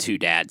do the two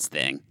dads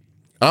thing.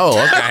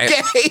 Oh, okay.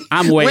 Okay.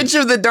 I'm waiting. Which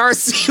of the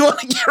Darcy you want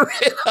to get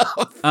rid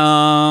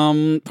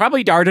of?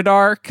 Probably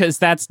Dar, because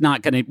that's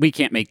not gonna. We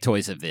can't make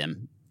toys of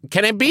them.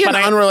 Can it be an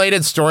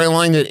unrelated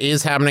storyline that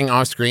is happening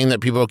off screen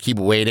that people keep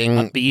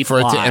waiting B for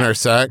it to plot.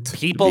 intersect?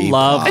 People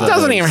love. It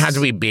doesn't those. even have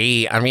to be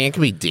B. I mean, it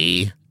could be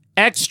D.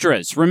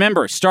 Extras.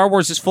 Remember, Star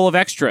Wars is full of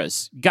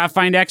extras. Gotta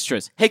find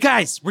extras. Hey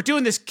guys, we're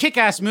doing this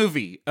kick-ass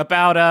movie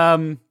about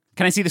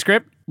Can I see the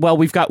script? Well,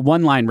 we've got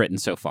one line written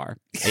so far.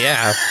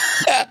 Yeah.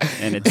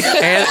 And it's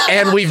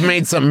and we've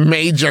made some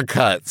major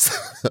cuts.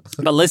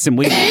 but listen,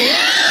 we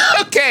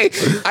Okay,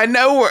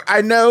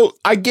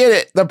 I get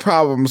it, the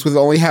problems with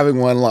only having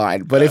one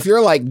line. But if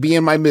you're like, be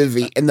in my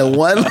movie, and the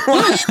one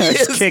line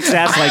is, kicks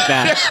ass like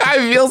that. I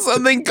feel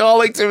something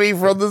calling to me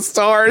from the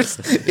stars.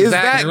 Is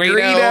that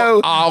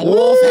Greedo? Oh,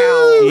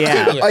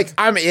 Wolfhound? Yeah. Like,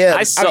 I'm in.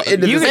 I saw, I'm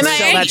into you this. can thing.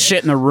 sell that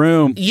shit in the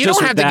room. You just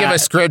don't have with to give that. a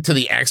script to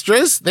the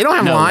extras. They don't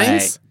have No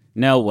lines. way.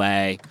 No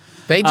way.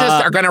 They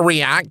just are going to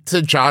react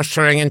to Josh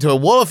turning into a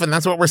wolf, and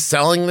that's what we're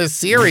selling this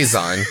series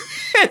on.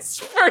 It's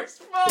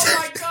first. Oh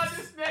my god,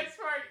 this next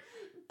part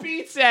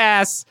beats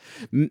ass.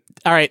 All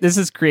right, this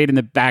is creating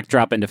the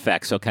backdrop and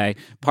effects, okay?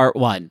 Part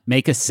 1,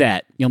 make a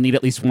set. You'll need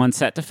at least one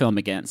set to film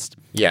against.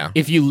 Yeah.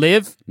 If you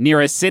live near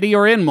a city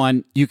or in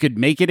one, you could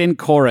make it in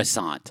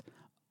Coruscant.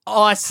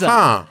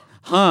 Awesome.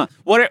 Huh.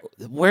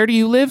 Where do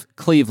you live?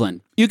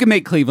 Cleveland. You can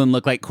make Cleveland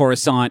look like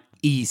Coruscant.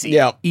 Easy.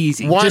 Yeah.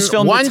 Easy. One- Just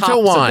film one the to tops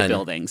of one. the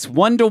buildings.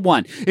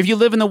 1-to-1. If you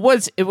live in the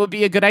woods, it would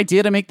be a good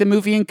idea to make the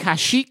movie in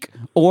Kashyyyk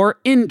or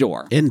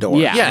indoor. Indoor.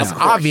 Yeah. Yes, of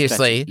course.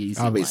 obviously. That's an easy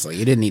one. Obviously,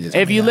 you didn't need to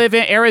tell If me you that. live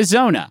in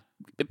Arizona,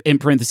 in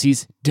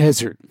parentheses,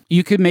 desert,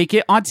 you could make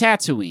it on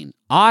Tatooine.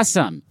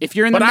 Awesome. If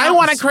you're in But the I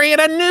want to mountains, create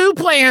a new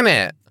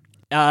planet.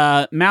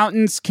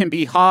 mountains can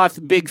be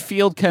Hoth, big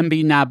field can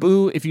be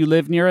Naboo. If you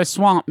live near a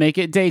swamp, make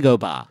it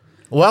Dagobah.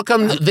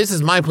 Welcome. This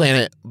is my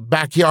planet,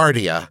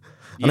 Backyardia.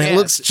 And it Yes.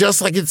 looks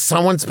just like it's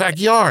someone's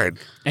backyard.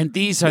 And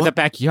these are the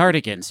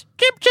backyardigans.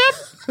 Chip,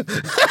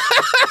 chip.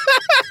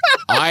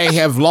 I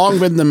have long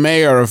been the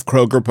mayor of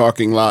Kroger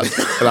parking lot,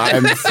 and I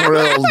am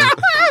thrilled.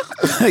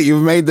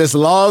 You've made this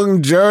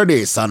long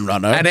journey,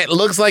 Sunrunner. And it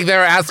looks like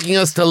they're asking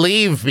us to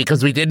leave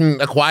because we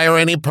didn't acquire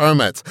any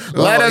permits.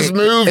 Let us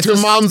move it's to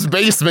a- Mom's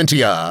basement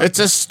here. It's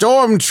a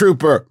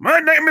stormtrooper. My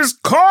name is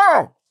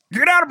Carl.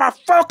 Get out of my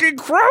fucking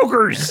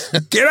Kroger's.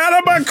 Get out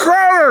of my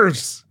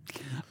Kroger's.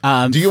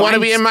 Do you want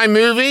to be in my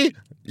movie?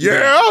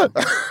 Yeah.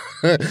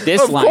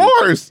 This Of line?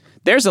 course.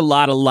 There's a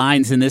lot of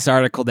lines in this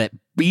article that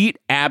beat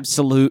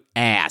absolute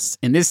ass.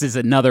 And this is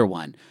another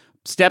one.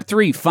 Step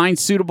 3, find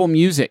suitable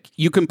music.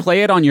 You can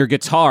play it on your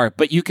guitar,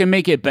 but you can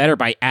make it better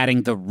by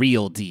adding the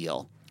real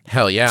deal.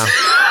 Hell yeah.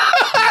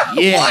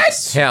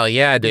 Yes. Hell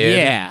yeah, dude.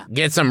 Yeah.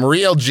 Get some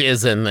real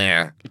jizz in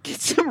there. Get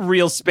some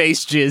real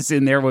space jizz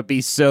in there would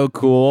be so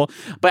cool.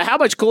 But how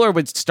much cooler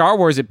would Star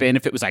Wars have been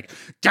if it was like,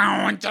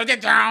 down, down,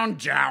 down,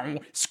 down,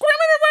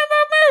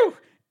 screaming,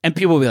 and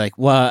people would be like,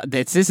 well,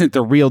 this isn't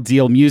the real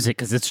deal music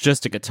because it's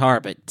just a guitar,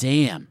 but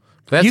damn.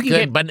 That's You can good.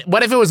 get- But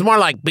what if it was more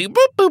like beep,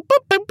 boop, boop, boop,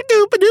 boop, boop,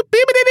 boop, boop, beep,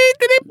 beep,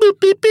 beep, boop,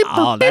 beep, beep,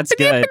 Oh, boop, that's beep,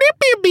 good. beep,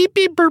 beep, beep, beep,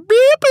 beep, boop,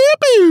 beep,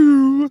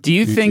 boop,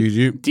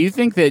 boop. Do you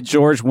think that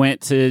George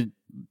went to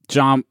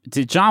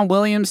Did John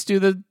Williams do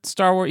the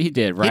Star Wars? He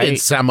did, right? He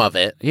did some of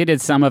it. He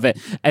did some of it.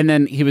 And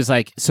then he was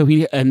like,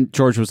 and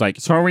George was like,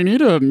 so we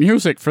need a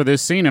music for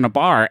this scene in a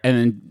bar. And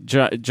then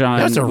John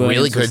That's a Williams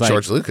really good was like,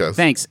 George Lucas.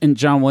 Thanks. And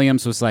John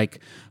Williams was like,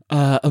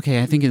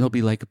 okay, I think it'll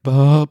be like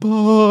ba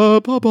ba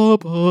ba ba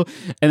ba.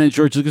 And then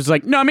George Lucas was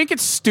like, no, make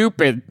it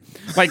stupid.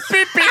 Like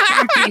beep beep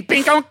beep beep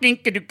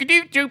beep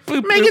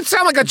beep. Make it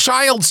sound like a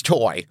child's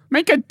toy.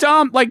 Make it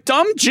dumb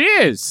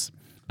jizz.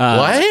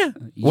 What?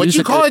 What'd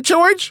you call it,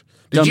 George?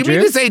 Did Dumb you mean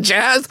jizz? to say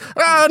jazz?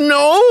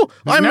 No,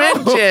 I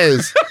meant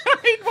jizz.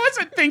 I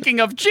wasn't thinking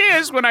of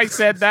jizz when I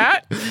said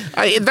that.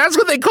 That's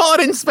what they call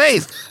it in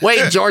space.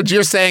 Wait, George,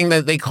 you're saying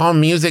that they call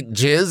music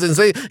jizz and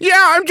say,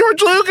 yeah, I'm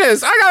George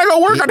Lucas. I gotta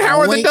go work on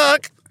Howard the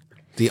Duck.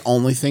 The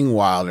only thing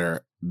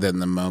wilder than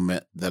the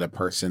moment that a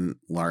person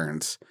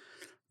learns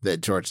that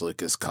George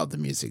Lucas called the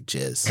music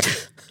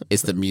jizz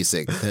is the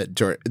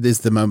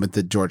moment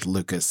that George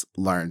Lucas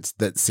learns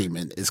that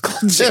semen is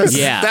called jizz.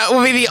 Yeah. That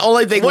would be the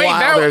only thing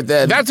wilder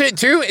than that's it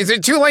too? Is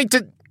it too late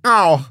to...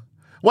 Oh,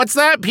 what's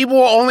that? People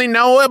will only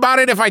know about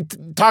it if I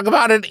talk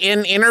about it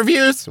in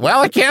interviews?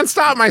 Well, I can't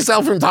stop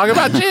myself from talking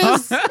about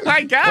jizz.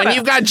 I got it. When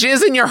you've got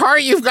jizz in your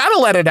heart, you've got to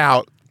let it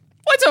out.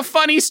 What's a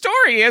funny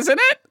story, isn't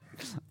it?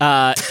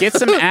 Get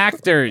some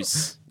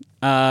actors.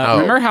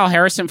 Remember how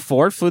Harrison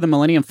Ford flew the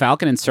Millennium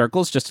Falcon in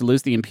circles just to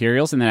lose the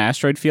Imperials in that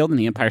asteroid field in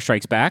The Empire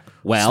Strikes Back?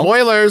 Well,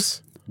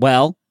 spoilers.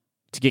 Well,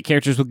 to get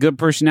characters with good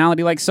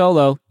personality like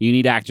Solo, you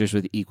need actors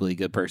with equally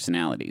good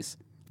personalities.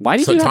 Why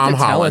did you have Tom to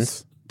tell Holland.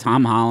 us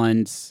Tom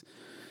Holland's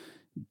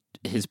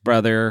his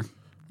brother?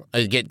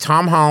 Get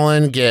Tom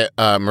Holland, get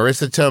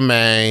Marissa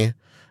Tomei.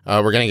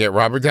 We're going to get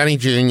Robert Downey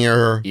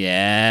Jr.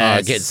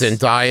 Yes. Get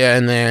Zendaya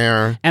in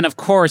there. And of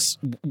course,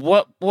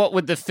 what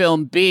would the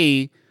film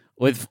be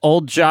with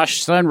old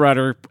Josh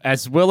Sunrunner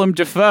as Willem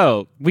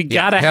Dafoe? We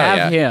gotta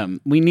have him.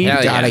 We need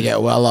gotta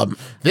get Willem.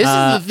 This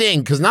is the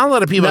thing, because not a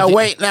lot of people...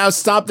 Now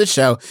stop the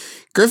show.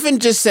 Griffin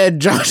just said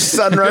Josh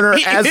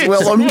Sunrunner as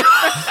Willem.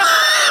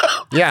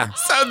 Yeah.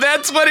 So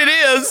that's what it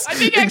is.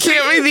 It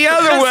can't be the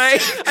other way.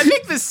 I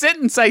think the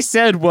sentence I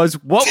said was,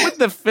 what would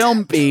the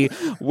film be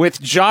with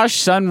Josh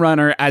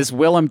Sunrunner as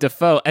Willem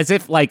Dafoe? As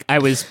if like I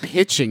was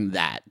pitching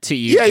that to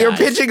you. Yeah, you're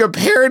pitching a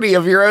parody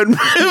of your own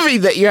movie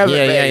that you haven't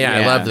made. Yeah.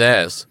 I love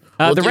this.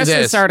 The rest of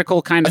this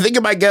article kind of... I think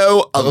it might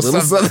go a little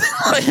something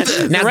like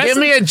this. Now give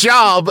me a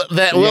job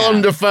that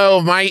Willem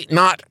Dafoe might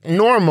not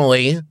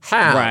normally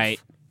have. Right.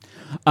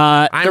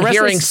 I'm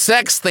hearing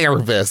sex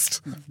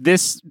therapist.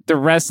 The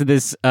rest of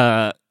this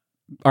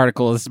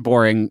article is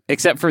boring,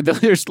 except for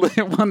there's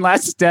one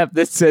last step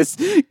that says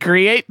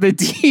create the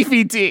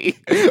DVD.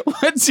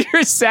 Once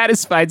you're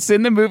satisfied,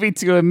 send the movie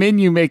to a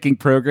menu making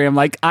program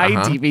like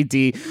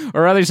iDVD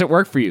or others that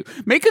work for you.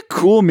 Make a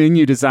cool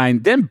menu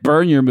design, then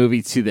burn your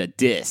movie to the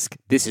disc.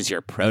 This is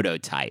your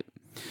prototype.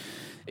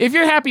 If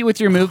you're happy with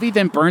your movie,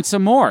 then burn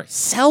some more.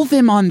 Sell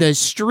them on the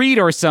street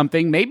or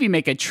something. Maybe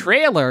make a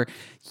trailer.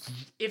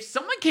 If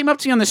someone came up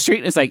to you on the street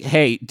and is like,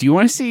 hey, do you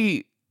want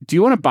to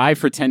buy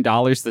for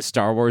 $10 the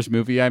Star Wars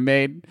movie I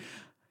made?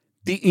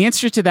 The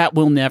answer to that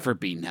will never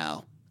be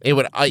no. It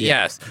would,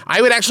 yes.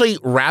 I would actually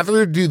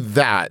rather do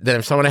that than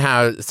if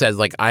someone says,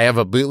 like, I have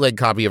a bootleg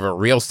copy of a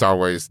real Star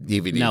Wars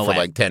DVD for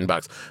like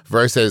 $10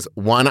 versus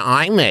one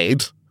I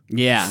made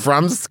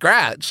from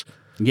scratch.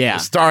 Yeah.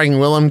 Starring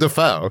Willem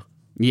Dafoe.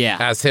 Yeah.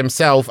 As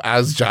himself,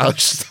 as Josh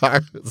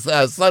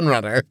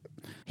Sunrunner.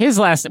 His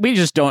last, we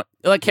just don't,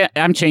 like,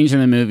 I'm changing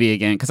the movie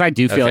again because I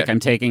do feel like I'm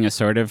taking a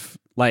sort of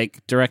like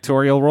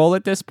directorial role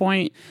at this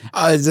point.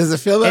 Does it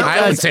feel that?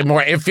 I would say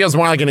more, it feels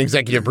more like an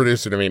executive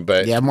producer to me,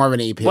 but. Yeah, more of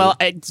an EP. Well,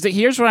 so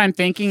here's what I'm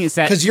thinking is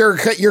that. Because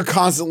you're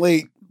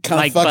constantly kind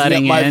like of fucking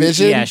up my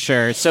vision. Yeah,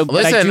 sure. So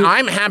listen,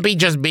 I'm happy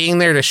just being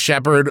there to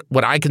shepherd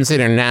what I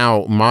consider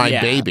now my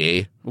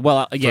baby.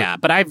 Well,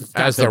 but I've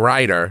got as the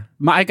writer.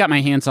 I got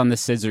my hands on the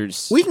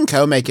scissors. We can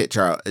co-make it,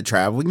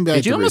 Trav. We can be like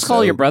Did you almost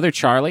call your brother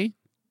Charlie?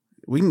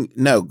 We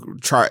can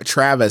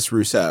Travis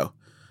Rousseau.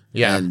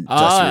 Yeah. And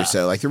Justin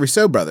Rousseau, like the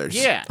Rousseau brothers.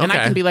 Yeah. And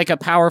I can be like a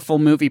powerful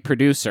movie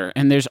producer.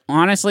 And there's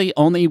honestly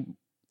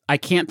I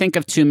can't think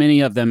of too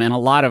many of them, and a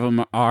lot of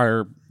them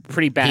are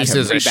pretty bad,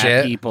 pieces of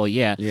shit people.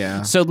 Yeah.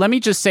 Yeah. So let me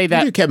just say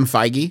that. Kevin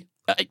Feige.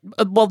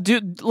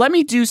 Let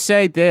me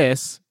say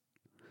this.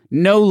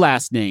 No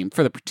last name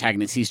for the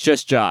protagonist. He's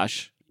just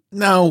Josh.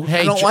 No,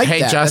 I don't like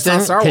that. Justin,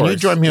 can you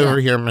join me over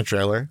here in my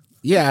trailer?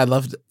 Yeah, I'd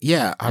love to.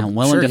 Yeah, I'm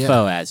Willem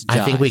Dafoe as Josh.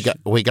 I think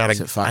we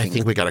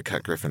gotta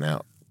cut Griffin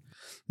out.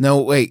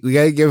 No, wait, we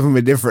gotta give him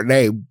a different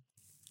name.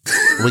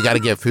 We gotta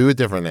give who a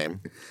different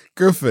name?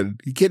 Griffin.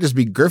 He can't just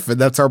be Griffin.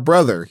 That's our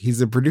brother. He's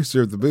the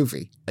producer of the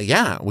movie.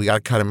 Yeah, we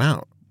gotta cut him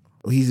out.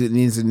 He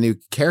needs a new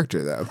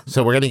character though.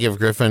 So we're gonna give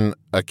Griffin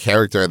a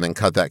character and then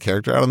cut that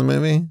character out of the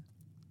movie?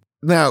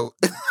 No.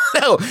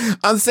 No,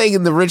 I'm saying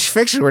in the rich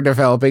fiction we're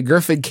developing,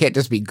 Griffin can't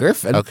just be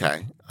Griffin.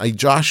 Okay.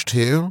 Josh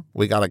too?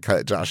 We gotta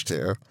cut Josh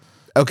too.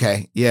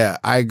 Okay, yeah,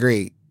 I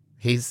agree.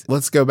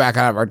 Let's go back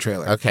out of our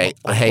trailer. Okay.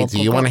 Hey,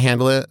 do you want to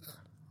handle it?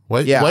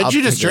 What Yeah, did I'll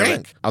you just take care of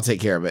drink? it. I'll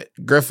take care of it.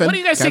 Griffin, What do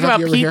you guys can I think talk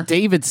about to you over Pete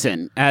here?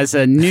 Davidson as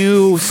a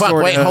new Fuck,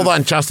 wait, hold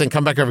on, Justin,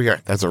 come back over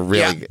here. That's a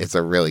really, it's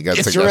a really good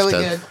It's suggestion. really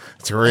good.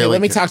 It's really Hey, let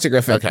me good. talk to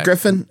Griffin. Okay.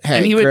 Griffin, hey,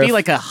 and he would Griff. be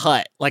like a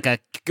hut, like a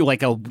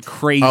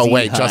crazy. Oh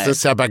wait, hut. Justin,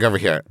 step back over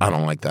here. I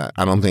don't like that.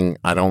 I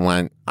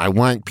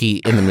want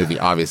Pete in the movie,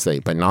 obviously,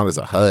 but not as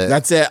a HUD.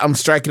 That's it. I'm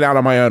striking out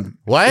on my own.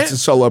 What? It's a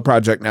solo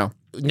project now.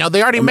 No,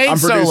 they already made I'm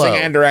Solo. producing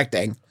and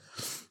directing.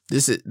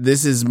 This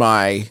is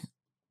my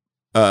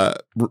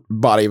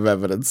body of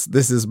evidence.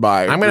 This is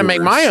my. I'm going to make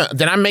rumors. my own.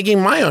 Then I'm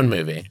making my own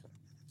movie.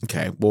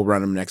 Okay, we'll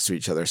run them next to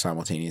each other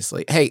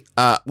simultaneously. Hey,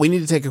 we need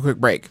to take a quick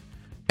break,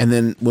 and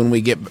then when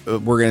we get,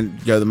 we're going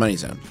to go to the money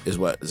zone. Is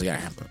what is going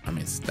to happen. I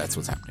mean, that's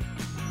what's happening.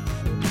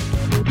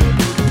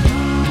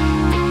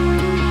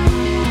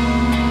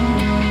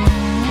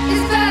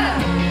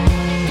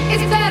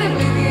 It's better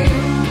with you.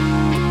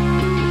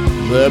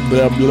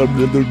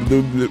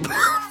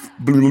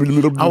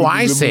 Oh,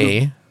 I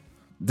see.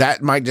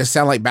 That might just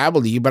sound like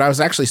Babbel to you, but I was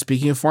actually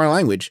speaking a foreign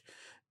language,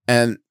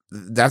 and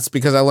that's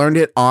because I learned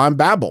it on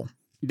Babbel.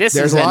 This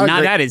There's is a lot of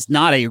great- that is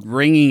not a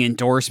ringing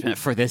endorsement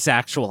for this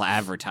actual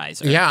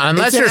advertiser. Yeah,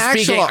 unless It's an you're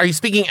speaking. actual- Are you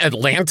speaking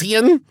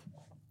Atlantean?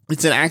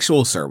 It's an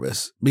actual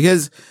service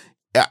because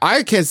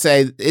I can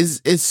say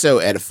it's so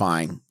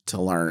edifying to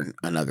learn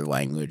another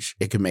language.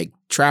 It can make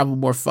travel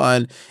more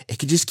fun. It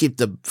could just keep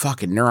the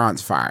fucking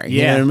neurons firing. You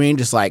know Yeah. what I mean?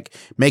 Just like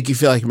make you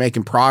feel like you're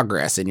making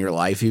progress in your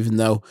life, even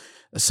though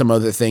some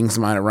other things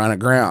might have run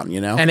aground,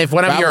 you know? And if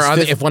one of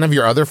Babbel's if one of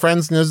your other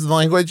friends knows the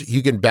language,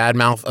 you can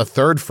badmouth a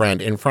third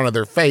friend in front of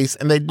their face,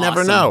 and they'd never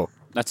Awesome. know.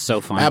 That's so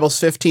fun. Babbel's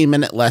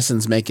 15-minute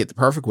lessons make it the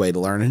perfect way to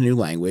learn a new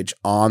language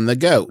on the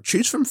go.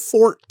 Choose from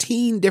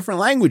 14 different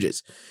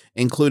languages,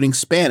 including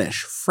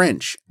Spanish,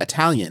 French,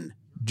 Italian,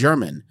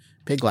 German,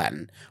 Pig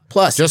Latin.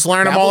 Plus, Just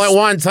learn them all at Babbel's-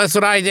 once. That's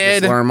what I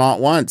did. Just learn them all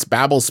at once.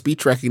 Babbel's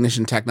speech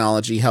recognition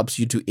technology helps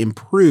you to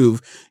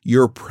improve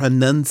your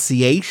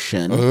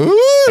pronunciation and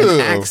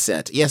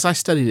accent. Yes, I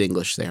studied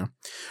English there.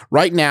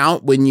 Right now,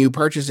 when you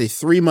purchase a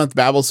 3-month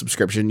Babbel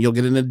subscription, you'll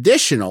get an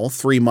additional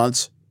 3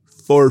 months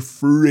for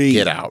free.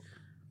 Get out.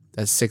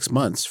 That's 6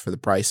 months for the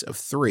price of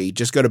 3.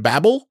 Just go to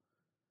Babbel.com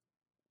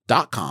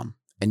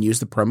and use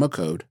the promo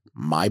code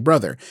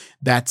MyBrother.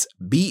 That's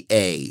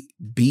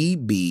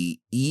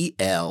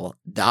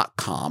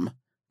BABBEL.com.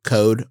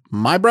 Code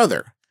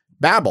MyBrother.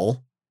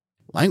 Babbel,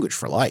 language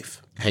for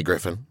life. Hey,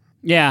 Griffin.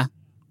 Yeah.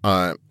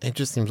 It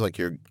just seems like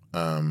you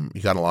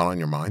got a lot on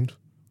your mind.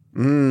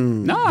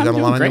 No, I'm got a lot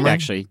doing on your great mind?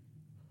 actually.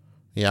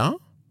 Yeah.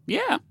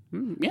 Yeah.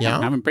 Yeah?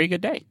 I'm having a pretty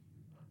good day.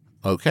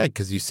 Okay,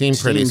 because you seem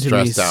pretty Seem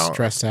to be stressed out.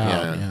 Stressed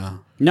out, yeah.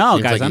 No,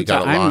 Seems guys, like you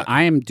got a lot.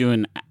 I'm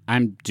doing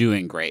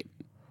great.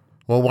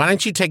 Well, why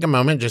don't you take a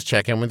moment, just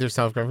check in with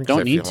yourself, Griffin? 'Cause Don't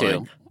I need feel to.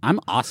 like- I'm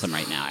awesome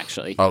right now,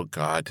 actually. Oh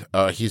God,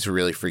 he's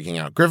really freaking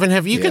out. Griffin,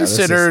 have you Yeah, this is-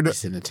 considered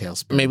it's in a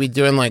tailspin. maybe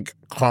doing like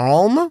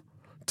Calm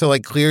to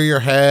like clear your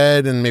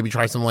head and maybe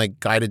try some like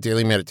guided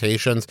daily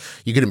meditations?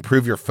 You could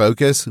improve your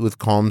focus with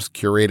Calm's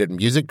curated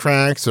music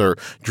tracks, or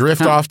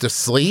drift off to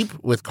sleep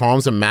with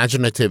Calm's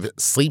imaginative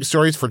sleep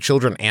stories for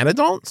children and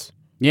adults.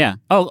 Yeah.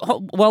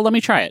 Oh, well, let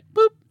me try it.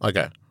 Boop.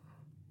 Okay.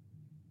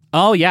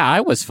 Oh, yeah,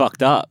 I was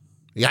fucked up.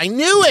 Yeah, I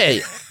knew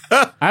it.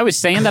 I was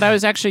saying that I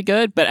was actually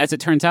good, but as it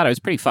turns out, I was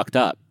pretty fucked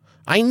up.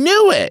 I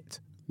knew it.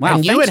 Wow,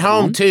 and you thanks, at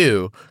home, Calm.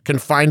 too, can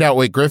find out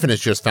what Griffin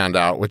has just found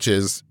out, which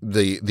is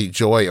the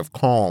joy of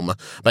Calm,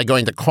 by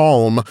going to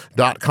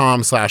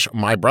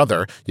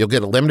calm.com/mybrother. You'll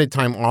get a limited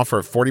time offer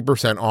of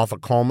 40% off a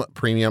Calm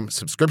premium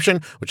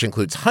subscription, which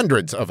includes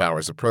hundreds of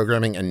hours of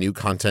programming, and new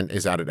content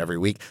is added every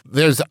week.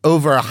 There's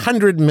over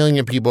 100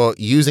 million people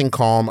using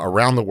Calm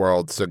around the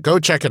world, so go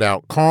check it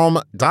out,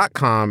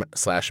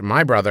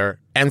 calm.com/mybrother.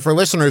 And for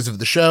listeners of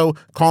the show,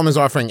 Calm is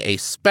offering a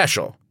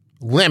special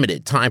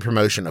limited time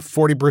promotion of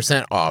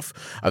 40% off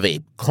of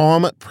a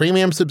Calm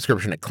premium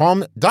subscription at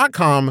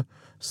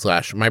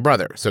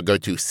calm.com/mybrother. So go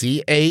to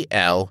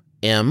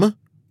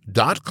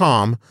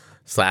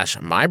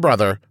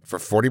calm.com/mybrother for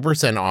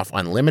 40% off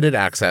unlimited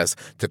access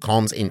to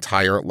Calm's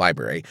entire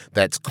library.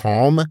 That's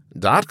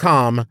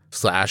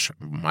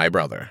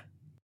calm.com/mybrother.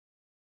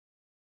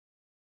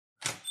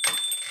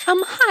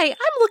 Hi, I'm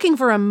looking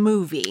for a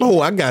movie. Oh,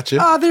 I got you.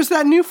 There's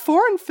that new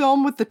foreign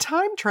film with the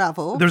time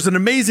travel. There's an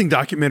amazing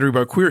documentary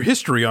about queer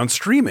history on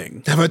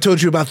streaming. Have I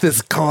told you about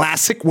this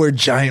classic where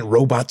giant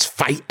robots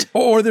fight?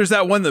 Or there's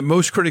that one that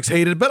most critics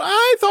hated, but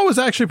I thought was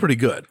actually pretty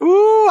good.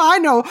 Ooh, I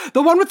know.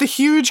 The one with the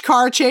huge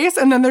car chase,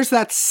 and then there's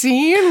that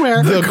scene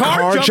where The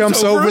car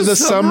jumps over the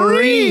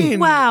submarine.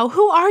 Wow,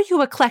 who are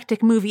you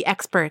eclectic movie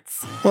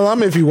experts? Well,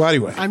 I'm Ify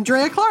Wadiway. I'm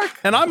Drea Clark.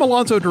 And I'm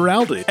Alonso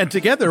Duralde. And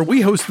together we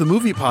host the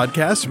movie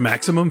podcast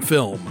Maximum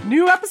Film.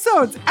 New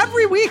episodes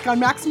every week on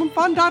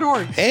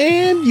MaximumFun.org.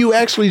 And you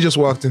actually just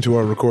walked into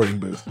our recording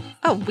booth.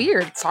 Oh,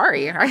 weird.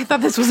 Sorry. I thought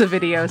this was a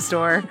video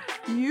store.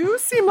 You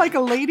seem like a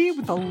lady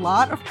with a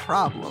lot of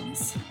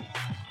problems.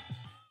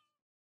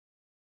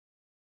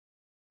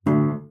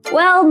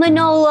 Well,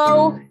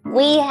 Manolo,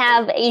 We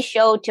have a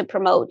show to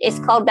promote. It's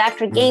called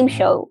Dr. Game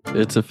Show.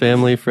 It's a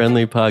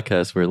family-friendly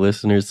podcast where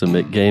listeners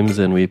submit games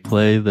and we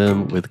play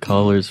them with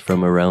callers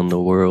from around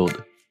the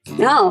world.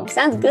 Oh,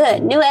 sounds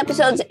good. New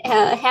episodes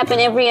happen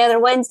every other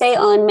Wednesday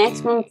on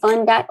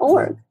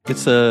MaximumFun.org.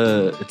 It's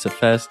a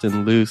fast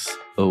and loose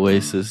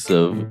oasis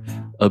of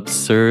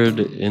absurd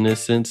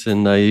innocence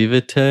and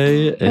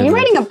naivete. Are you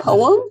writing a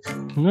poem?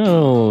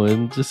 No,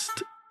 I'm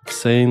just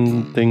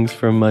saying things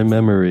from my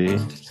memory.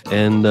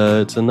 And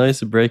it's a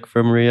nice break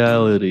from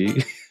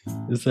reality.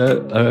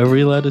 Are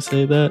we allowed to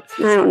say that?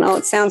 I don't know.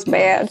 It sounds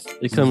bad.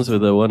 It comes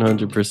with a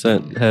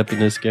 100%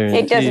 happiness guarantee.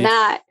 It does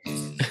not.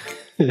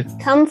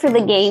 Come for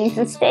the games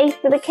and stay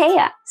for the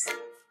chaos.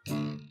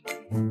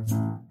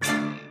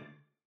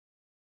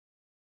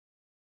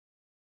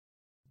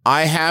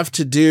 I have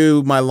to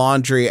do my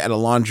laundry at a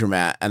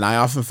laundromat, and I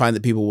often find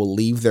that people will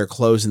leave their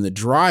clothes in the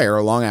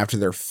dryer long after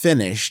they're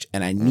finished,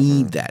 and I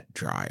need that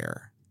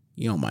dryer.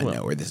 You don't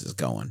know where this is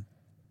going.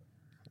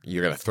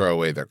 You're going to throw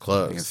away their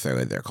clothes. You're going to throw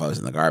away their clothes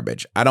in the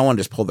garbage. I don't want to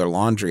just pull their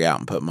laundry out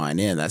and put mine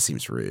in. That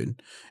seems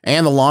rude.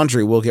 And the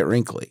laundry will get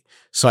wrinkly.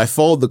 So I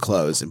fold the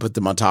clothes and put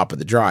them on top of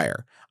the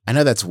dryer. I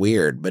know that's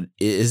weird, but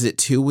is it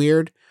too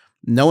weird?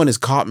 No one has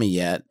caught me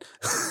yet.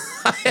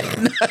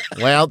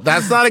 Well,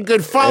 that's not a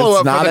good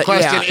follow-up for the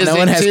question. Is no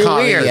one has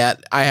caught weird? me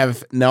yet. I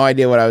have no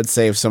idea what I would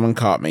say if someone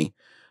caught me.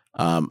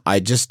 I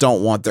just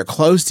don't want their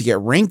clothes to get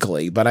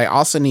wrinkly, but I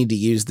also need to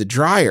use the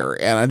dryer,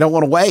 and I don't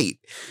want to wait.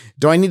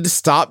 Do I need to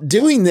stop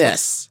doing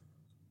this?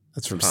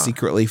 That's from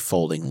Secretly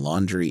Folding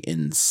Laundry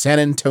in San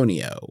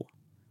Antonio.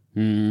 I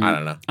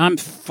don't know. I'm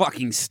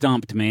fucking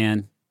stumped,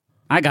 man.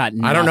 I got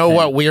nothing. I don't know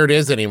what weird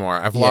is anymore.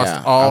 I've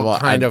lost all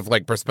kind of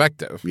like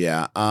perspective.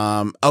 Yeah.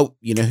 Oh,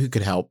 you know who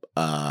could help?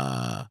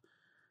 Let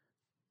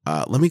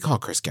me call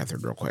Chris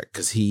Gethard real quick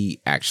because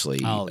he actually.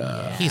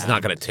 He's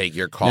not going to take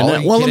your call.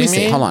 No. Well, let me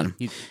see. Hold on.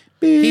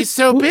 He's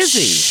so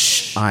busy.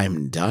 Shh,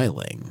 I'm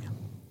dialing.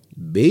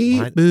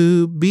 Beep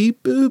boop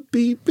beep boop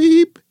beep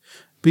beep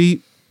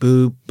beep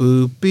boop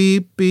boop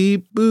beep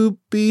beep boop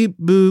beep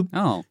boop.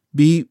 Oh.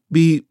 Beep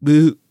beep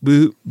boop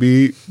boop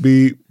beep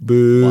beep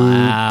boop.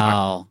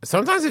 Wow.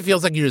 Sometimes it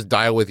feels like you just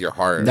dial with your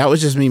heart. That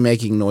was just me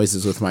making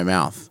noises with my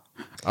mouth.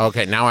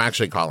 Okay, now I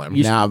actually call him.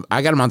 Now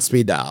I got him on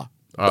speed dial.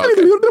 Oh,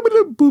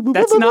 okay.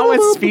 That's not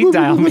what speed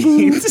dial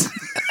means.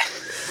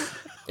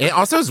 It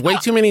also has way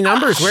too many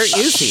numbers. Where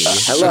is he?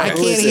 Hello, I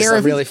can't hear him.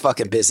 I'm really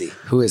fucking busy.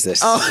 Who is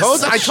this?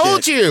 I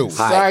told you.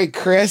 Hi. Sorry,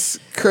 Chris.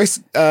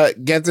 Chris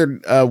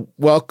Gethard,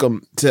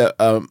 welcome to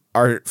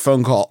our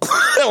phone call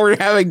we're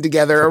having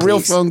together, a real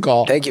phone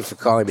call. Thank you for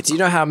calling me. Do you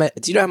know how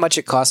much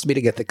it cost me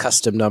to get the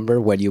custom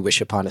number when you wish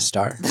upon a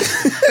star?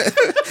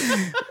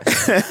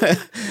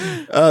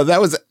 That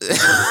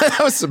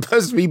was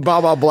supposed to be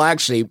Baba Black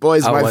Sheep.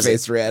 Boys, my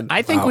face red.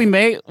 I think we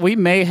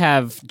may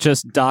have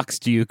just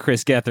doxed you,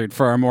 Chris Gethard,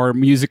 for our more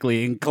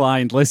musically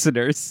inclined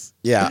listeners.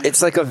 Yeah,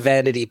 it's like a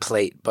vanity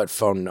plate, but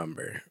phone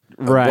number.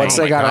 Right.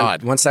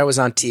 Once I was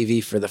on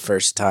TV for the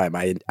first time,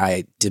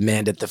 I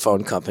demanded the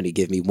phone company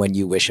give me "When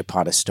You Wish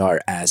Upon a Star"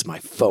 as my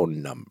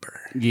phone number.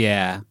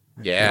 Yeah.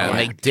 Yeah,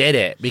 they did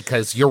it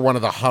because you're one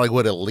of the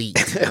Hollywood elite.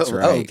 That's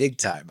right. Oh, big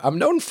time. I'm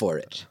known for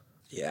it.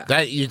 Yeah.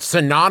 That it's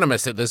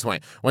synonymous at this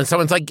point. When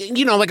someone's like,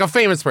 like a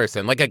famous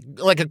person, like a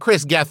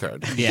Chris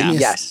Gethard. Yeah.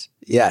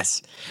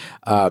 Yes.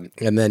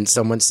 And then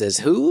someone says,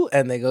 "Who?"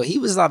 And they go, "He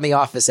was on The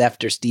Office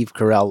after Steve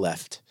Carell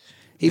left.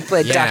 He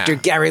played Dr.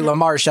 Gary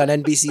LaMarche on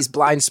NBC's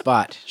Blind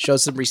Spot. Show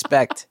some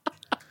respect."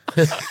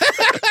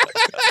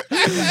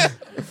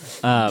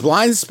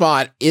 Blind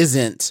Spot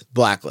isn't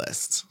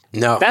Blacklist.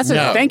 No.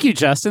 Thank you,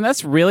 Justin.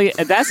 That's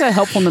a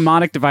helpful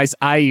mnemonic device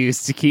I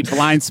use to keep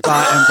Blind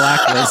Spot and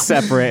Blacklist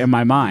separate in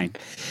my mind.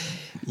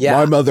 Yeah.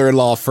 My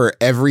mother-in-law, for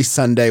every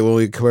Sunday when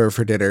we come over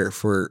for dinner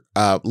for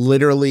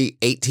literally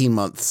 18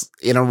 months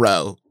in a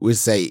row, would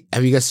say,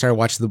 "Have you guys started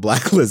watching The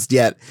Blacklist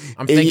yet?"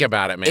 I'm thinking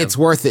about it, man. It's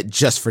worth it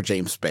just for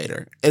James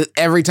Spader.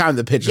 Every time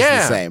the pitch is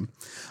the same.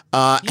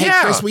 Hey,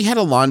 Chris, we had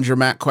a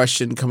laundromat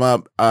question come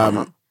up.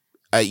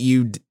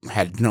 You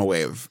had no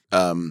way of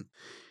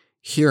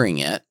hearing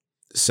it.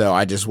 So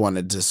I just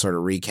wanted to sort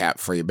of recap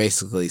for you.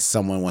 Basically,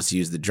 someone wants to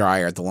use the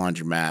dryer at the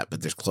laundromat, but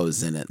there's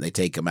clothes in it, and they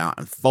take them out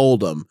and fold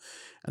them,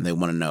 and they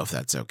want to know if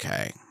that's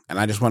okay. And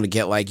I just want to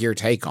get like your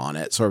take on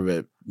it, sort of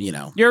a,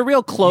 You're a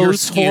real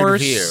clothes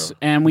horse, view.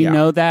 and we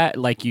know that.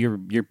 Like you're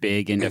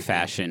big into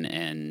fashion,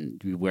 and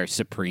you wear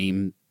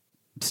Supreme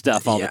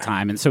stuff all the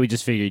time, and so we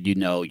just figured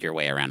your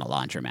way around a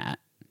laundromat.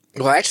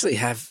 Well, I actually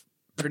have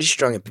pretty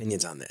strong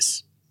opinions on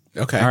this.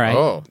 Okay, all right.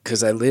 Oh,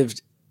 because I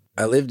lived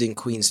in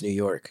Queens, New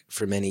York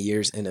for many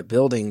years in a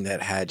building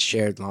that had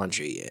shared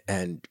laundry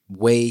and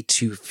way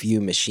too few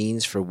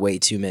machines for way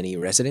too many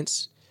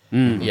residents.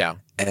 Mm. Yeah.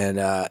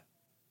 And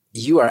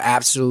you are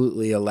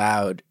absolutely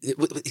allowed.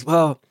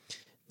 Well,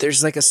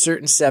 there's like a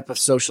certain step of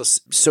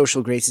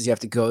social graces you have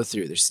to go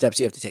through. There's steps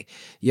you have to take.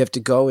 You have to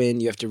go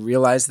in. You have to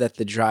realize that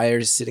the dryer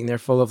is sitting there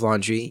full of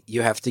laundry.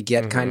 You have to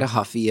get kind of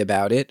huffy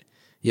about it.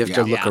 You have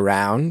to look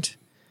around.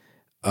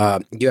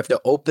 You have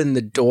to open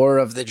the door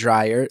of the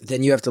dryer.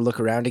 Then you have to look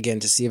around again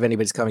to see if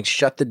anybody's coming.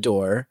 Shut the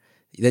door.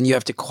 Then you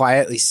have to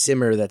quietly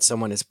simmer that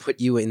someone has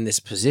put you in this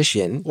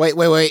position. Wait.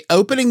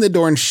 Opening the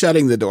door and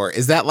shutting the door.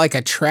 Is that like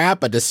a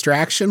trap, a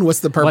distraction?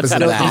 What's the purpose of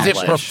that? Is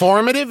it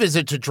performative? Is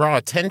it to draw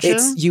attention?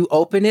 You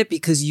open it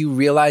because you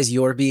realize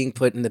you're being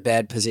put in the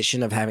bad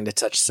position of having to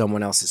touch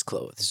someone else's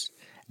clothes.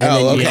 And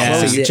then you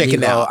close So you're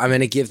checking out. I'm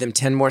going to give them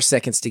 10 more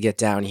seconds to get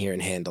down here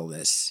and handle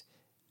this.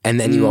 And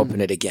then you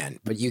open it again.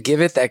 But you give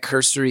it that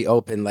cursory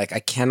open, like I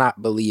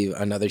cannot believe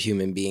another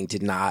human being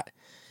did not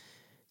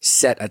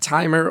set a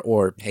timer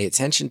or pay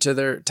attention to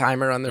their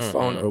timer on their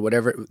phone or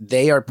whatever.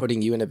 They are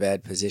putting you in a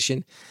bad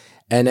position.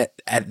 And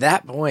at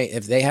that point,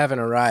 if they haven't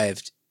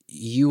arrived,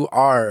 you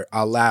are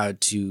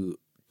allowed to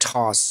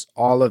toss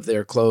all of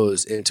their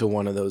clothes into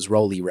one of those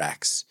rolly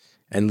racks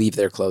and leave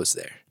their clothes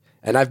there.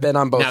 And I've been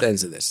on both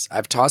ends of this.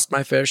 I've tossed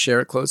my fair share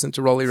of clothes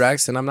into rolly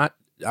racks, and I'm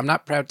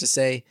not proud to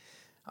say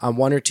on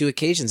one or two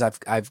occasions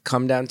I've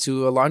come down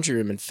to a laundry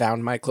room and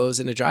found my clothes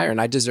in a dryer,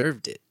 and I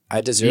deserved it.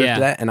 I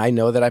deserved that, and I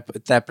know that I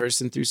put that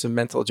person through some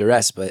mental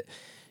duress, but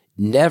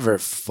never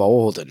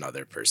fold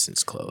another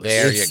person's clothes.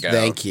 There you go.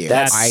 Thank you.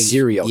 That's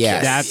serial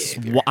killer. That's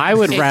I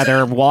would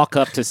rather walk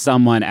up to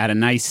someone at a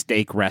nice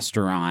steak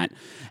restaurant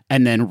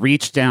and then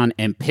reach down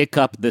and pick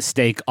up the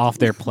steak off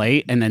their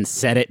plate and then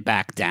set it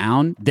back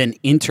down than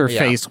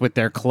interface with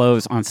their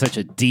clothes on such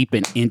a deep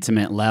and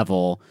intimate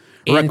level.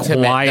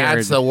 Required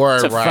that's the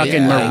word, to right?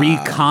 fucking Marie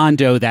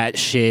Kondo that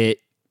shit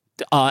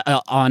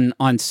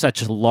on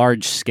such a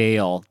large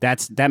scale.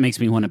 That makes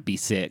me want to be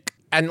sick.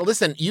 And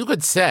listen, you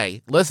could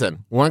say,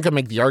 one could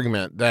make the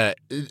argument that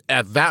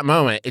at that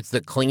moment, it's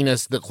the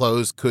cleanest the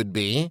clothes could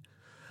be.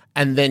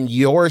 And then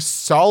you're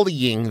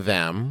sullying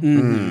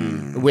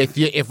them with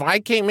you. If I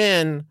came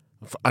in,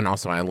 and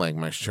also I like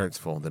my shirts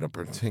folded a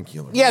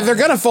particular way. Yeah, they're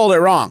going to fold it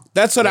wrong.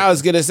 That's what I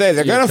was going to say.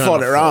 They're going to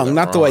fold it wrong,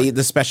 not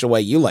the special way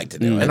you like to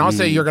do it. And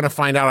also, you're going to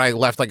find out I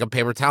left like a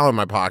paper towel in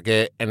my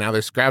pocket, and now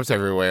there's scraps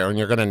everywhere, and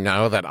you're going to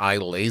know that I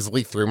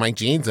lazily threw my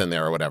jeans in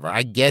there or whatever.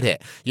 I get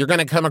it. You're going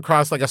to come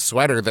across like a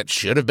sweater that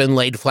should have been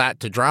laid flat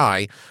to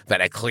dry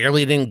that I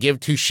clearly didn't give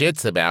two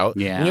shits about,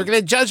 and you're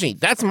going to judge me.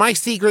 That's my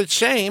secret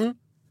shame.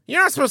 You're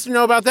not supposed to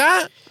know about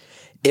that.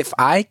 If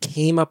I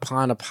came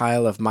upon a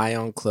pile of my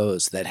own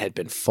clothes that had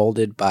been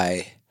folded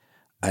by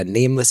a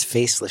nameless,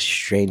 faceless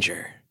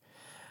stranger,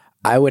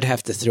 I would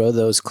have to throw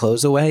those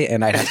clothes away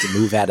and I'd have to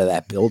move out of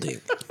that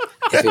building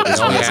if it was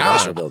a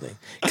residential building.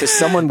 Because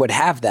someone would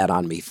have that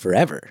on me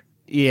forever.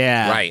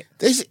 Yeah. Right.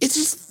 It's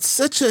just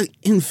such an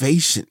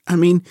invasion. I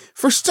mean,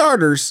 for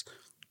starters,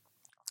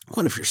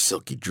 what if your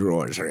silky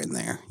drawers are in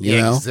there? You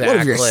know? What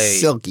if your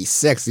silky,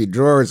 sexy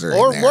drawers are in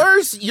there? Or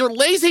worse, your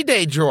lazy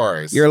day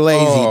drawers. Your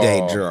lazy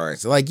day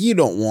drawers. Like, you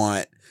don't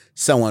want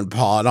someone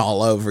pawing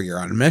all over your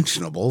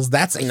unmentionables.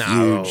 That's a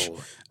huge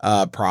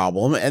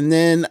problem. And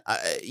then,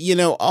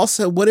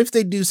 also, what if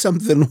they do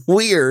something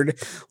weird,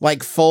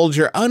 like fold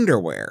your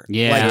underwear?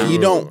 Yeah. Like, you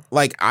don't,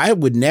 like, I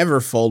would never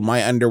fold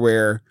my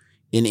underwear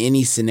in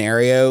any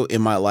scenario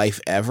in my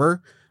life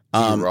ever.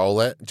 You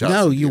roll it?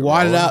 No, you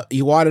wad it up.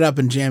 You wad it up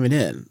and jam it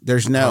in.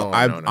 There's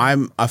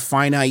I'm a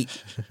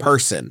finite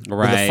person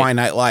with a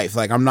finite life.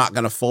 Like, I'm not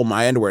gonna fold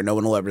my underwear. No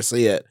one will ever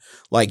see it.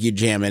 Like, you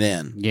jam it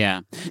in.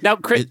 Yeah. Now,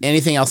 Chris,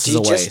 anything else is a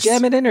waste. Do you just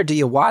jam it in, or do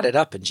you wad it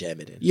up and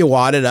jam it in? You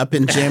wad it up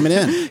and jam it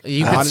in.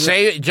 You could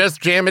say just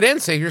jam it in.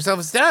 Save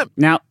yourself a step.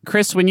 Now,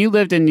 Chris, when you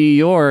lived in New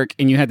York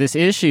and you had this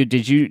issue,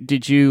 did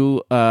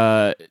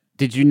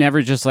you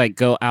never just like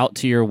go out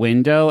to your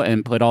window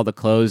and put all the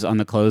clothes on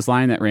the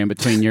clothesline that ran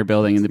between your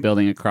building and the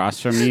building across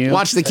from you?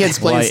 Watch the kids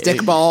playing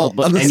stickball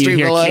on the and street you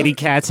hear below. kitty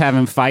cats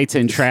having fights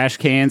in trash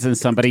cans and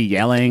somebody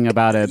yelling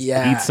about a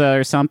pizza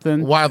or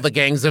something? While the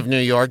gangs of New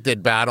York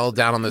did battle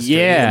down on the street.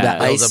 Yeah.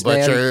 The ice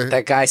man,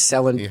 that guy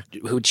selling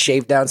who'd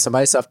shaved down some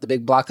ice off the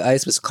big block of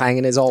ice was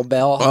clanging his old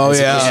bell. Oh,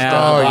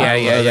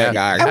 yeah. That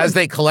guy. As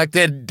they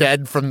collected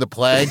dead from the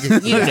plague.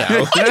 You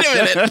know.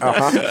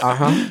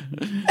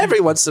 Every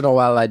once in a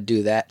while I'd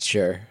do that,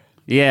 sure.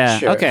 Yeah,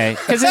 Sure. okay.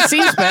 Because it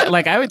seems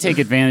like I would take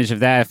advantage of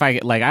that if I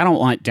I don't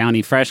want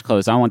Downy Fresh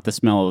clothes. I want the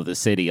smell of the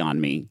city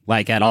on me,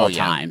 like at all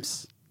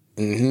times.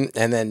 Mm-hmm.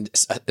 And then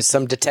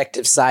some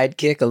detective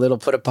sidekick, a little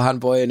put upon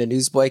boy in a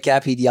newsboy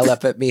cap, he'd yell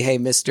up at me, "Hey,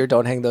 mister,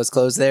 don't hang those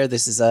clothes there.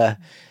 This is a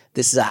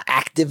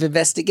active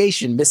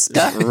investigation,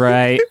 mister."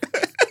 Right.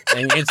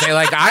 And you'd say,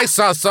 like, I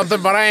saw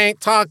something, but I ain't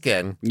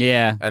talking.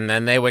 Yeah. And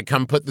then they would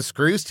come put the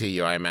screws to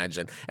you, I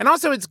imagine. And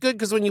also, it's good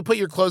because when you put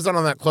your clothes on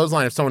that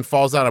clothesline, if someone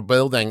falls out of a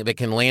building, they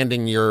can land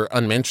in your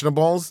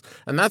unmentionables.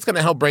 And that's going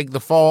to help break the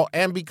fall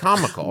and be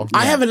comical.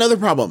 I have another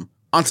problem.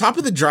 On top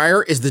of the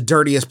dryer is the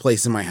dirtiest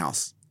place in my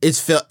house.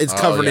 It's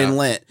covered in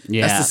lint.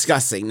 Yeah. That's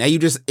disgusting. Now you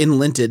just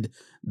inlinted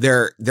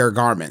their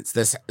garments.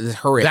 This is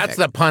horrific. That's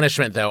the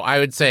punishment, though. I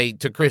would say,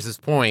 to Chris's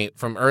point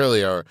from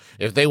earlier,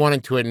 if they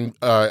wanted to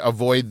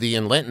avoid the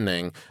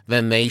enlintening,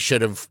 then they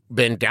should have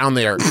been down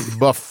there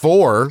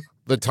before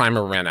the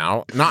timer ran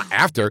out, not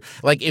after.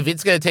 Like, if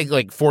it's going to take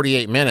like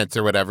 48 minutes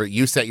or whatever,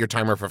 you set your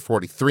timer for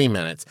 43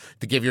 minutes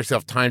to give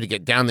yourself time to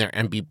get down there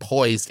and be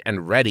poised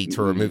and ready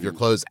to remove your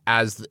clothes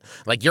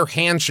like, your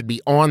hand should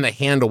be on the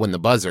handle when the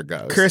buzzer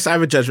goes. Chris, I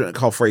have a judgment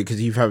call for you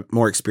because you have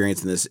more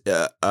experience in this.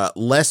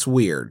 Less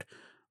weird,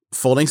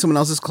 folding someone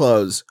else's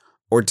clothes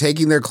or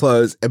taking their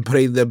clothes and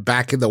putting them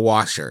back in the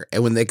washer.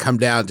 And when they come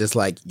down, just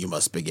like, you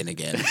must begin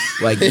again.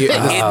 Like,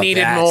 it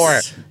needed more.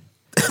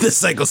 The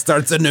cycle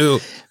starts anew.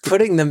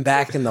 Putting them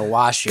back in the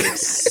washer is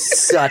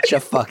such a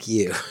fuck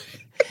you.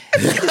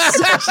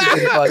 Such a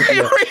good fuck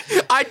you.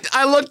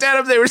 I looked at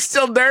them. They were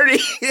still dirty.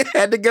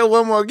 Had to go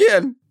one more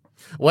again.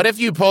 What if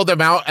you pulled them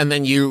out and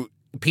then you,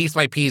 piece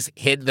by piece,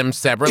 hid them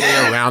separately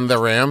around the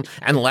rim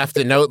and left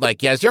a note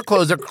like, yes, your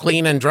clothes are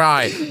clean and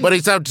dry, but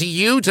it's up to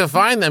you to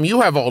find them.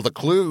 You have all the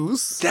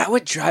clues. That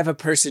would drive a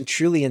person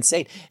truly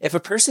insane. If a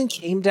person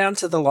came down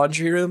to the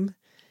laundry room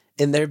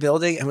in their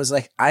building and was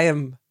like, I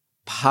am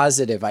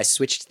positive I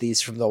switched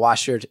these from the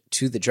washer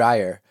to the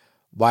dryer.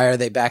 Why are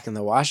they back in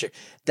the washer?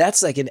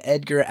 That's like an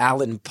Edgar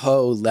Allan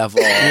Poe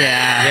level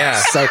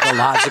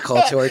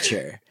psychological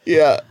torture.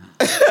 Yeah.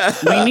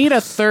 We need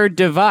a third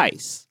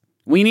device.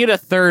 We need a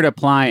third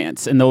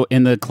appliance in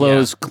the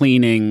clothes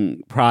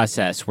cleaning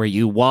process where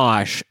you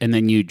wash and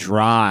then you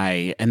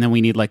dry, and then we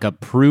need like a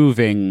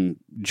proving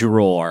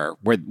drawer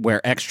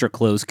where extra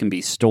clothes can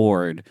be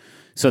stored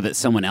so that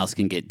someone else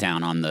can get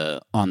down on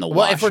the washer.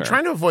 Well, if we're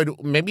trying to avoid,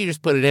 maybe you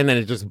just put it in and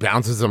it just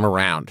bounces them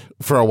around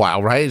for a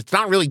while, right? It's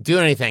not really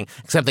doing anything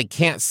except they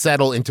can't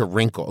settle into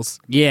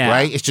wrinkles. Yeah.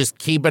 Right? It's just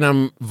keeping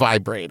them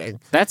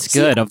vibrating. That's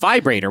good. A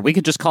vibrator. We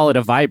could just call it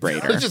a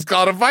vibrator. Let's just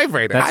call it a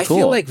vibrator. That's cool. I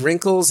feel like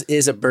wrinkles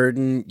is a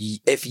burden.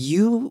 If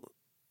you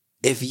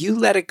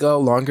let it go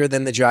longer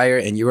than the dryer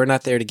and you are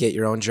not there to get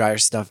your own dryer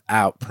stuff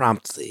out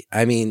promptly,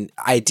 I mean,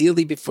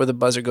 ideally before the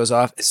buzzer goes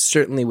off,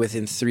 certainly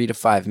within 3 to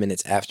 5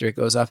 minutes after it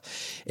goes off.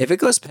 If it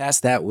goes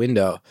past that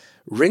window,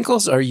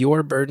 wrinkles are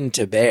your burden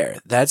to bear.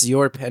 That's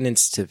your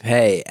penance to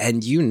pay.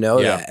 And you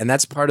know that. And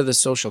that's part of the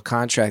social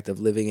contract of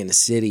living in a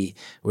city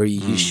where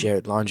you use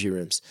shared laundry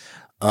rooms.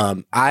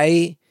 If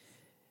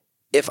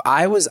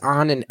I was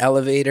on an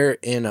elevator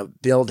in a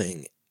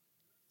building,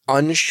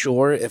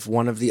 unsure if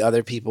one of the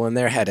other people in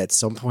there had at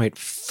some point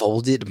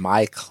folded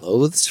my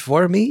clothes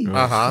for me,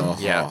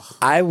 yeah,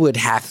 I would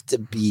have to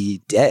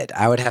be dead.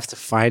 I would have to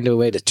find a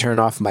way to turn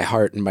off my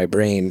heart and my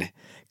brain,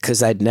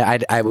 because I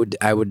would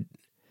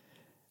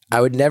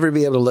never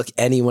be able to look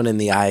anyone in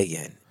the eye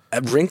again.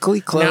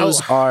 Wrinkly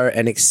clothes are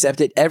an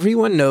accepted.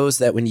 Everyone knows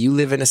that when you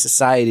live in a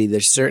society,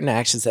 there's certain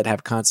actions that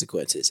have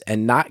consequences,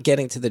 and not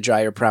getting to the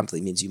dryer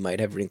promptly means you might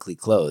have wrinkly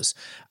clothes.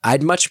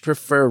 I'd much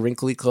prefer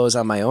wrinkly clothes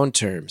on my own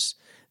terms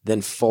than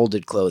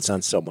folded clothes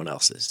on someone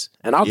else's.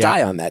 And I'll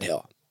die on that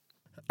hill.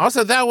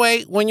 Also, that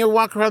way, when you're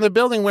walking around the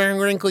building wearing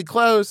wrinkly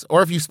clothes,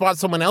 or if you spot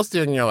someone else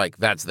doing it, you're like,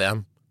 that's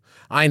them.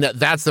 I know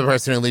that's the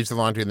person who leaves the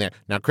laundry in there.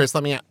 Now, Chris,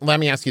 let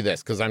me ask you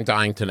this, because I'm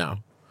dying to know.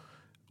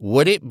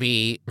 Would it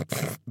be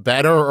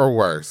better or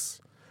worse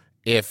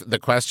if the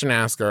question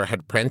asker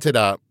had printed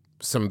up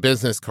some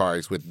business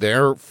cards with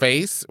their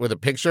face, with a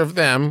picture of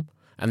them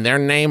and their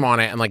name on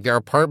it, and like their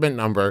apartment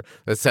number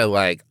that said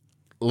like,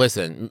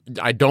 listen,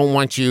 I don't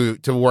want you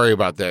to worry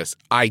about this.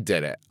 I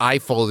did it. I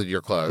folded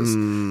your clothes.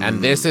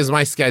 And this is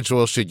my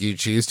schedule should you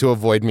choose to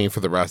avoid me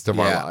for the rest of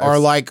our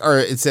lives. Or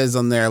it says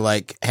on there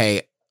like,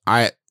 hey,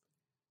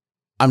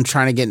 I'm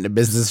trying to get into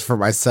business for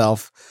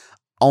myself.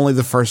 Only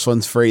the first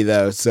one's free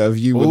though. So if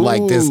you would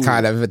like this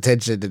kind of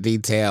attention to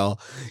detail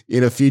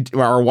in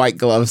our white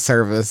glove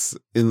service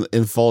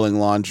in folding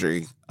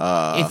laundry.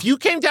 If you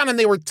came down and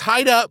they were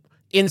tied up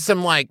in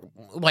some like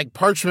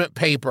parchment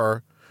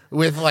paper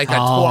with like a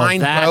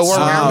twine bow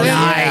around it.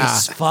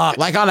 Nice. Fuck.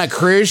 Like on a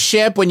cruise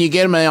ship when you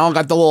get them and they all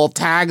got the little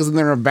tags and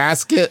they're in a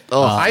basket.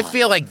 I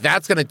feel like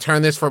that's going to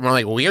turn this from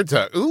like weird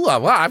to, ooh la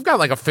la, I've got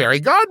like a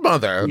fairy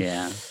godmother.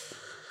 Yeah.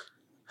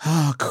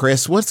 Oh,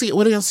 Chris, what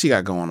else you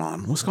got going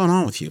on? What's going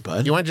on with you,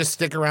 bud? You want to just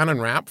stick around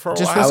and rap for a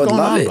while? What's going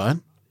on,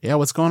 bud? Yeah,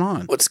 what's going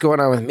on? What's going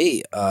on with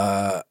me?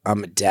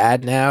 I'm a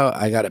dad now.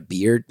 I got a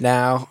beard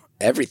now.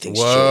 Everything's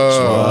changed.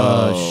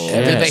 Whoa.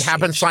 Did they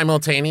happen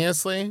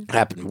simultaneously?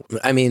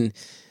 I mean,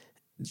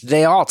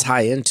 they all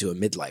tie into a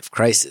midlife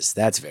crisis.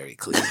 That's very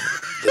clear.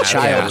 The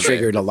child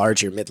triggered a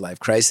larger midlife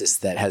crisis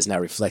that has now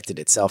reflected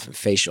itself in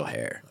facial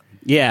hair.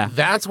 Yeah.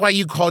 That's why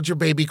you called your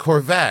baby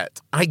Corvette.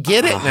 I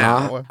get it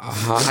now.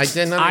 I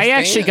didn't understand. I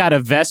actually got a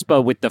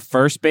Vespa with the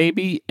first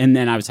baby, and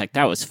then I was like,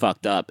 that was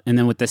fucked up. And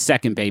then with the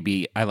second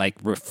baby, I like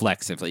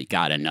reflexively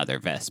got another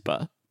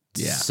Vespa.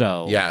 Yeah.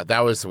 So yeah,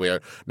 that was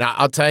weird. Now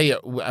I'll tell you,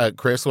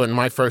 Chris, when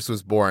my first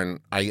was born,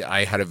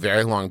 I had a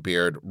very long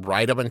beard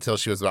right up until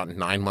she was about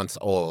 9 months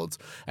old.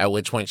 At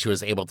which point she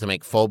was able to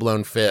make full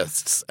blown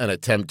fists and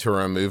attempt to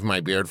remove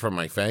my beard from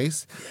my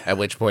face. At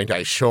which point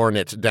I shorn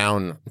it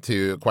down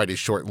to quite a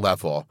short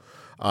level.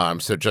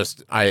 So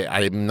just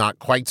I'm not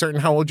quite certain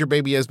how old your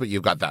baby is, but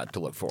you've got that to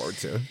look forward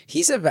to.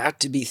 He's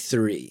about to be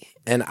 3,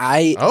 and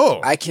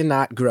I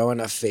cannot grow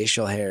enough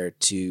facial hair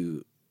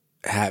to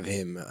have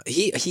him.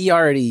 He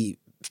already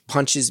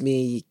punches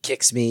me,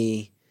 kicks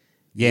me,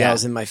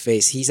 yells in my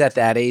face. He's at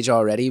that age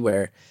already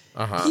where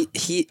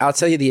I'll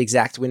tell you the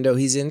exact window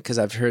he's in, because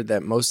I've heard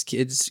that most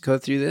kids go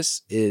through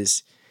this,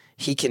 is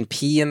he can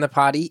pee in the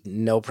potty,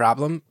 no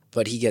problem,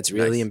 but he gets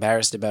really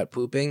embarrassed about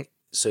pooping.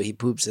 So he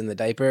poops in the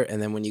diaper,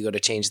 and then when you go to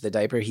change the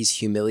diaper, he's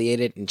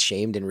humiliated and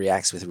shamed and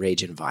reacts with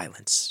rage and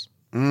violence.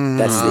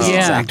 That's the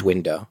exact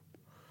window.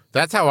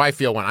 That's how I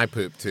feel when I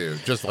poop too.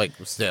 Just like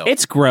still,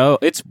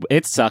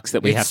 It sucks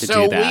that we have to do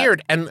that. It's so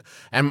weird. And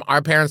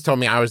our parents told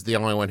me I was the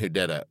only one who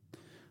did it.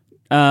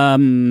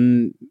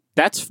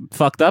 That's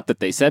fucked up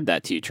that they said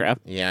that to you, Trev.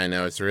 Yeah, I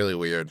know. It's really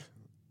weird.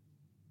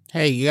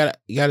 Hey, you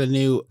got a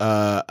new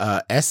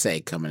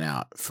essay coming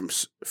out from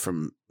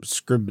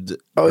Scribd.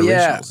 Oh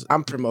Originals. yeah,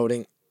 I'm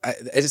promoting.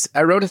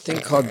 I wrote a thing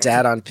called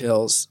Dad on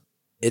Pills.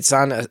 It's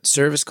on a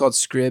service called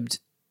Scribd.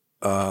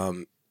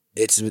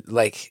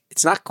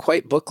 It's not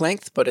quite book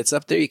length, but it's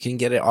up there. You can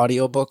get an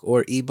audiobook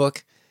or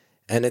ebook.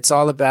 And it's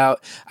all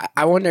about,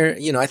 I wonder,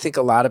 I think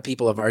a lot of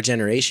people of our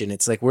generation,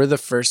 it's like we're the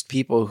first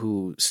people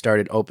who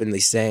started openly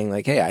saying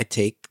like, hey, I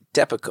take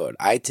Depakote,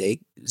 I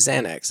take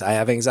Xanax, I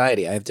have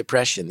anxiety, I have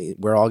depression.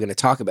 We're all going to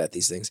talk about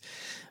these things.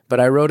 But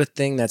I wrote a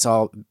thing that's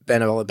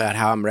been all about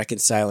how I'm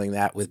reconciling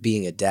that with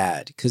being a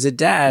dad. Because a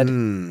dad,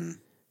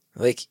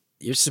 like,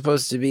 you're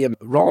supposed to be a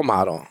role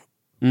model.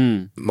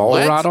 Mole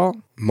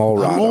roddle? Mole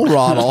roddle. Mole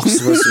roddle.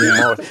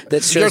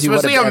 That shows you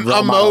what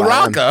a Mo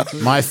Rocca.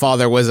 My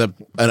father was a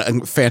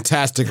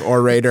fantastic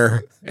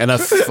orator and a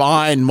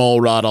fine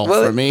mole roddle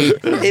for me.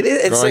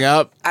 It's growing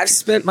up. I've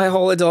spent my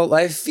whole adult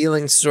life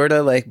feeling sort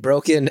of like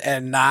broken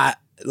and not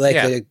like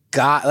a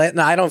god.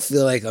 I don't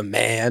feel like a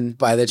man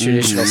by the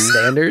traditional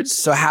standards.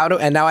 So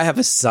and now I have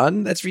a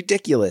son? That's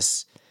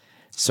ridiculous.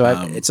 So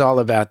it's all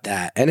about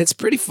that. And it's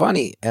pretty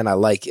funny and I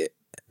like it.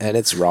 And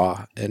it's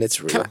raw and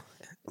it's real.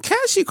 Can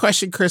I ask you a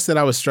question, Chris, that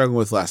I was struggling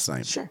with last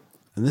night? Sure.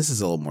 And this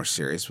is a little more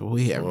serious, but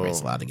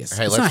everybody's allowed to get.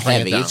 Hey, it's let's not bring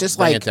heavy. it down. It's just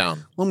Bring like it down.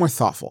 a little more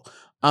thoughtful.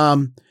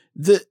 My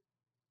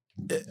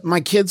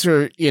kids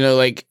are,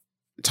 like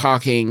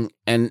talking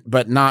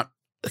but not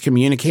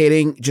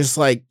communicating. Just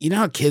like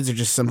how kids are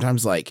just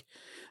sometimes like,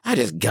 I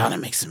just gotta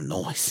make some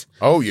noise.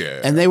 Oh yeah.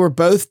 And they were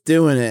both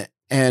doing it,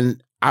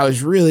 and I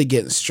was really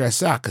getting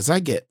stressed out because I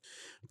get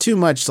too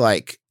much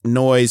like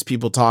noise,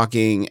 people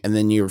talking, and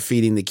then you're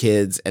feeding the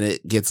kids, and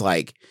it gets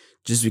like.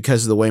 Just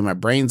because of the way my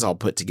brain's all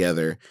put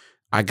together,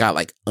 I got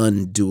like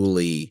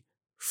unduly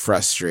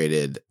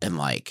frustrated and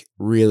like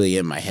really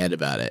in my head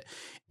about it.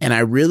 And I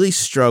really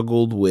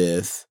struggled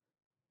with,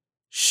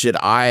 should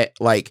I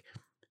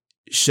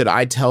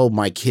tell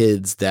my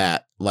kids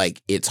that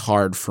like it's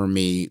hard for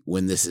me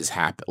when this has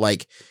happened?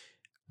 Like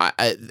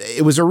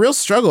it was a real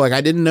struggle. Like I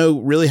didn't know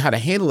really how to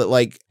handle it.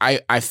 Like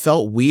I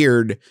felt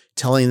weird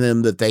telling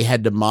them that they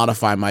had to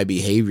modify my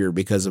behavior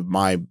because of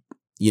my,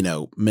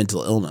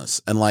 mental illness.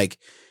 And like,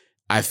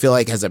 I feel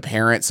like as a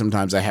parent,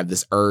 sometimes I have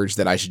this urge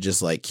that I should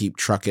just like keep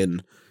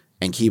trucking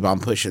and keep on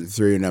pushing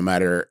through no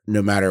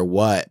matter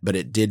what. But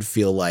it did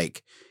feel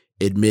like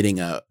admitting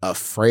a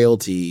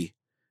frailty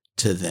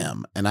to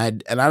them. And I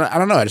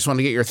don't know. I just want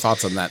to get your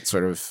thoughts on that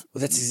sort of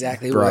that's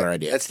exactly broader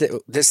idea. That's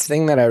this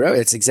thing that I wrote.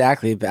 It's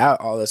exactly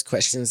about all those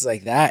questions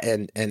like that.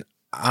 And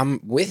I'm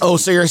with you. Oh,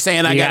 so you're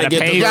saying I got to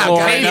get pay the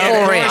for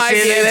it.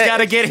 He's got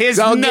to get his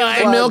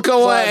nut. Milk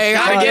away.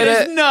 I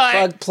get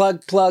it.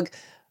 Plug.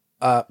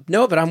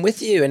 No, but I'm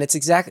with you. And it's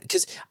exactly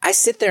because I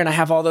sit there and I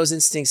have all those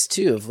instincts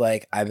too of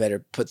like, I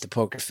better put the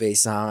poker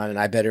face on and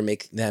I better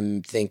make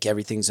them think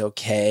everything's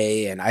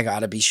okay. And I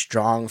got to be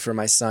strong for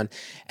my son.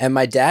 And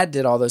my dad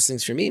did all those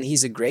things for me and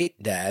he's a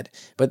great dad.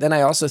 But then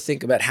I also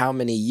think about how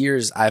many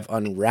years I've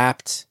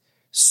unwrapped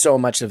so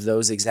much of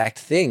those exact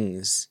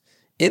things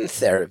in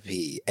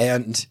therapy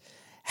and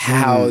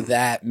how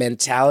that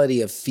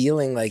mentality of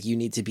feeling like you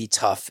need to be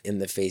tough in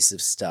the face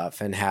of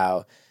stuff and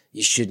how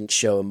you shouldn't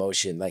show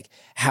emotion, like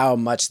how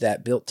much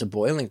that built to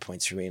boiling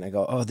points for me. And I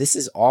go, oh, this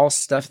is all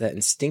stuff that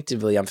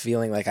instinctively I'm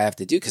feeling like I have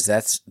to do because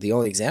that's the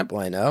only example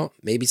I know.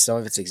 Maybe some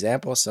of it's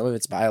example, some of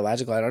it's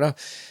biological, I don't know.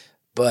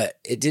 But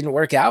it didn't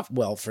work out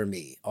well for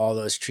me. All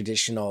those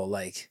traditional,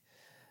 like,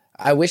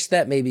 I wish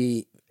that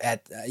maybe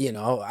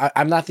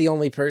I'm not the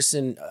only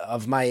person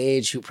of my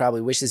age who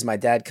probably wishes my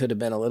dad could have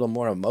been a little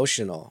more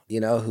emotional,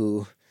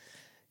 who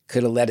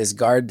could have let his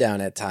guard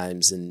down at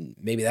times. And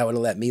maybe that would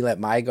have let me let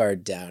my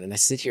guard down. And I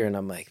sit here and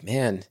I'm like,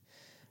 man,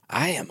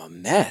 I am a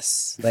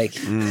mess. Like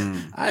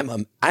I'm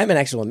an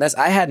actual mess.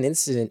 I had an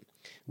incident.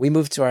 We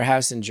moved to our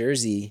house in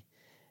Jersey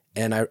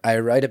and I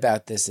write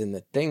about this in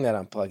the thing that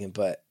I'm plugging,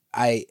 but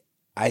I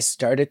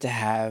started to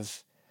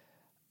have,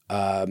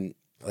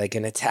 like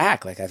an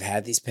attack. Like I've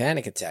had these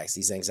panic attacks,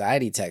 these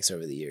anxiety attacks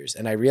over the years.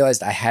 And I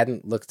realized I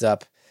hadn't looked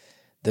up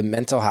the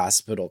mental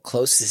hospital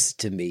closest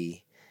to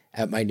me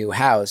at my new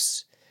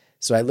house.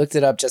 So I looked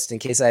it up just in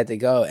case I had to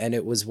go. And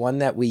it was one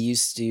that we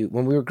used to,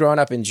 when we were growing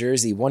up in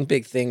Jersey, one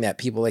big thing that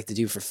people like to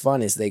do for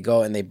fun is they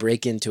go and they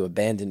break into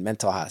abandoned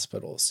mental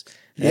hospitals.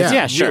 And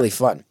it's really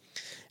fun.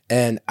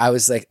 And I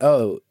was like,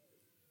 oh,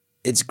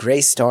 it's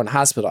Greystone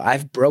Hospital.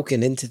 I've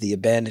broken into the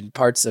abandoned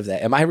parts of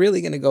that. Am I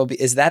really going to go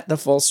is that the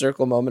full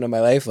circle moment of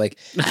my life? Like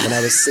when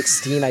I was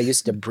 16, I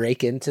used to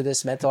break into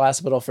this mental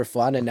hospital for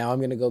fun, and now I'm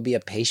going to go be a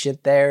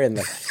patient there. And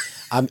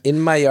I'm in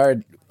my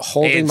yard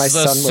holding my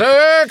son. It's the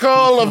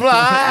circle of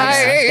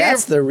life.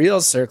 That's the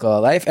real circle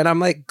of life. And I'm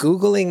like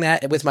Googling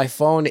that with my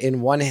phone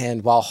in one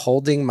hand while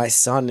holding my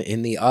son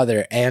in the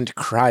other and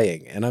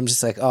crying. And I'm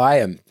just like, oh, I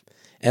am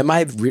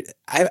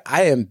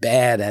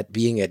bad at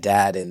being a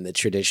dad in the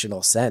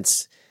traditional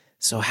sense.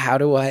 So how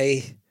do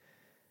I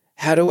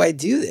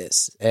do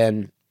this?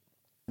 And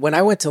when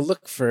I went to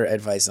look for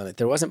advice on it,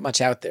 there wasn't much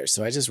out there.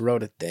 So I just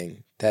wrote a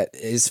thing that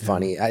is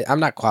funny. I'm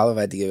not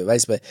qualified to give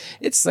advice, but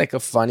it's like a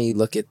funny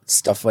look at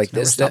stuff like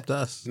this. That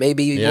us.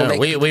 Maybe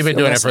we've been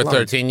doing it for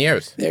 13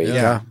 years. There you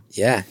go.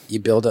 Yeah, you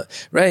build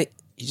you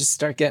just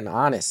start getting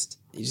honest.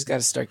 You just got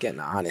to start getting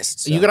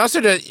honest. So. You could also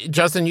do,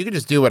 Justin, you could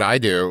just do what I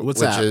do,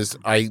 which is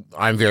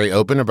I'm very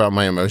open about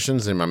my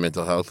emotions and my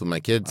mental health with my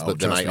kids, but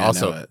then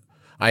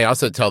I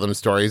also tell them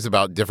stories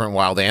about different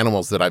wild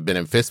animals that I've been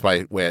in fist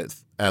fight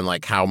with and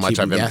like how much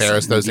I've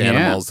embarrassed those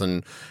animals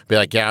and be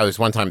like, there's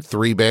one time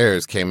 3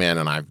 bears came in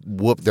and I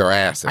whooped their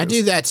asses. I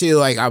do that too.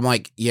 Like, I'm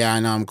like, I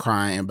know I'm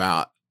crying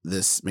about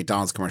this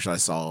McDonald's commercial I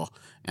saw.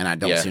 And I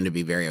don't seem to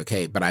be very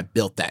okay, but I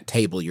built that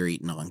table you're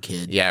eating on,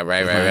 kid. Yeah,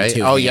 right.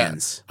 Oh,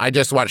 hands. Yeah. I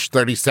just watched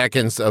 30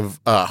 seconds of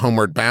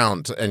Homeward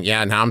Bound, and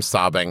now I'm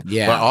sobbing.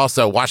 Yeah. But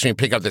also watching me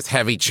pick up this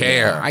heavy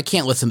chair. Yeah. I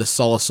can't listen to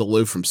Sola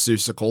Salute from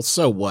Seussical.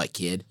 So what,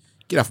 kid?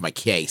 Get off my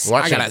case.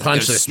 Watch me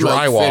punch this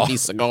drywall. 50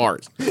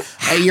 cigars.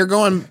 Hey, you're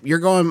going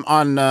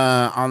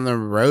on the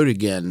road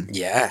again.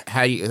 Yeah.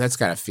 That's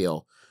gotta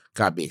feel.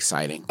 Gotta be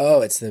exciting.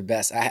 Oh, it's the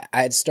best. I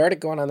had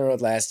started going on the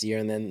road last year,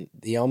 and then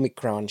the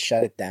Omicron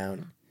shut it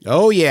down.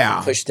 Oh,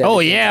 yeah.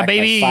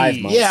 Baby.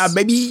 5 months. Yeah,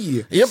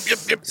 baby. Yep.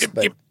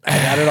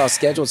 I got it all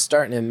scheduled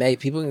starting in May.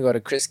 People can go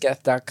to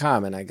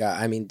chrisgeth.com,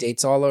 and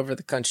dates all over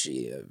the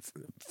country.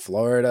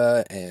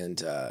 Florida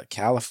and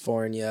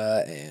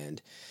California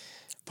and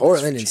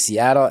Portland and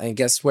Seattle. And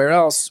guess where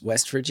else?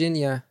 West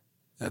Virginia.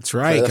 That's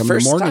right. Come to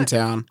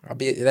Morgantown. I'll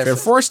be there for the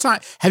first time.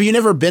 Have you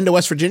never been to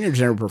West Virginia or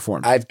never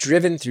performed? I've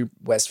driven through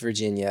West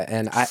Virginia,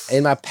 and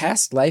in my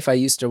past life, I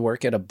used to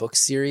work at a book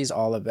series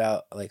all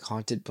about like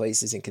haunted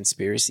places and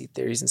conspiracy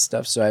theories and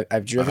stuff. So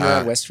I've driven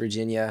around West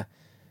Virginia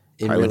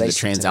in relation to the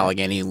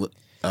Trans-Allegheny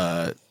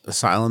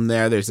Asylum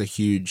there. There's a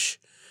huge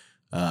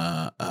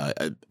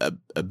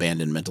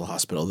abandoned mental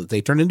hospital that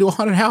they turned into a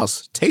haunted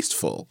house.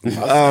 Tasteful.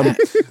 Love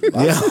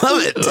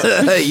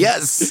it.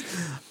 Yes.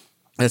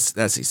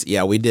 That's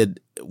we did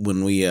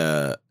when we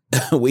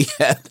we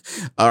had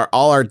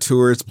all our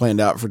tours planned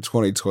out for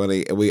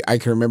 2020, and I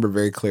can remember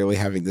very clearly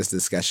having this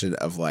discussion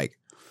of like,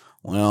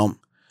 well,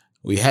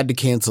 we had to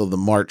cancel the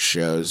March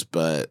shows,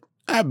 but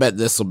I bet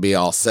this will be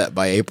all set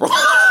by April.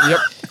 Yep.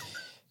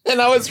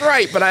 And I was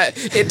right, but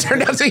it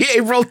turned out to be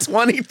April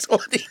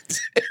 2022.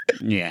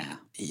 Yeah.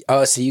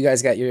 Oh, so you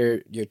guys got your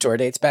tour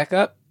dates back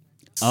up?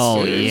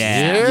 Oh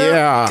yeah.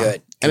 Yeah.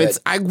 Good. And it's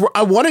I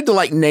wanted to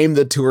like name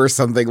the tour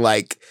something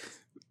like,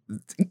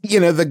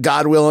 the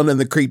God Willing and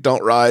the Creek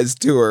Don't Rise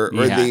tour,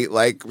 or the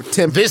like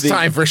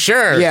time for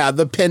sure. Yeah,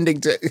 the pending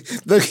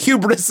the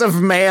hubris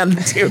of man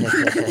tour.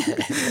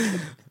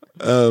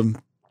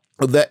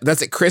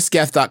 That's at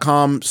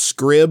chrisgeth.com.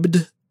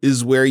 Scribd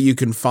is where you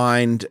can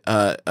find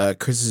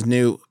Chris's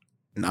new,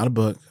 not a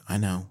book, I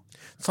know.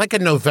 It's like a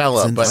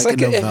novella, but it's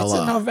like a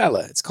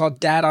novella. It's called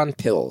Dad on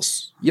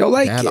Pills. You'll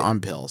like Dad it.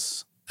 on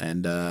Pills.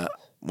 And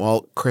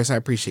well, Chris, I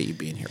appreciate you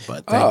being here,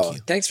 bud. Thank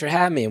you. Thanks for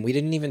having me. And we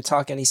didn't even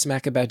talk any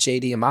smack about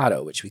JD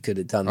Amato, which we could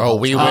have done.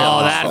 We will.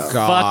 Oh, that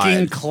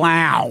fucking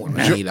clown!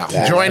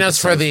 Join us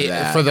for the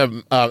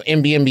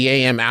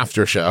MBMBaM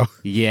after show.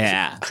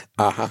 Yeah.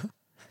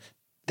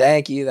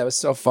 Thank you. That was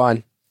so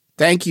fun.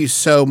 Thank you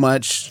so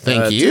much.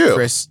 Thank you,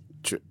 Chris.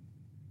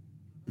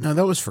 No,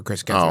 that was for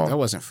Chris Gethard. That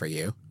wasn't for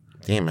you.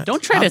 Damn it!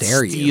 Don't try to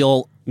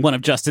steal one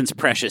of Justin's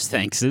precious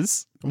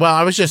thankses. Well,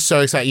 I was just so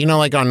excited.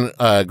 Like on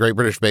Great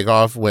British Bake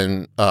Off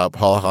when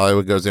Paul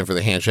Hollywood goes in for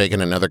the handshake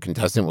and another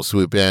contestant will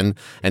swoop in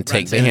and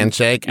take the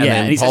handshake. And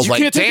then Paul's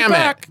like, damn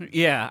it.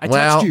 Yeah, I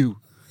touched you.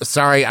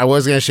 Sorry, I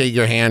was going to shake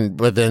your hand,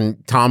 but then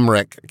Tom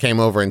Rick came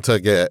over and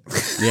took it.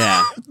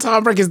 Yeah.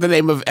 Tom Rick is the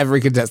name of every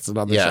contestant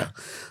on the show.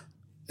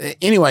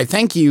 Anyway,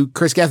 thank you,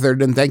 Chris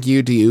Gethard, and thank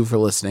you to you for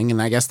listening.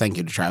 And I guess thank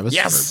you to Travis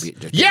for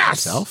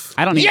yourself.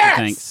 I don't need the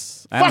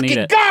thanks. I don't need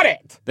it. Got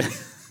it.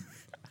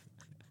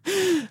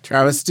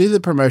 Travis, do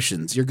the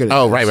promotions. You're good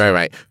at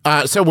right.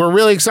 So we're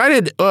really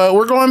excited.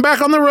 We're going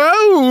back on the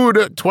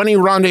road. 20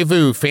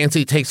 Rendezvous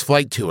Fancy Takes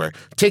Flight Tour.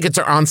 Tickets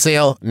are on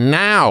sale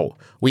now.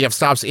 We have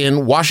stops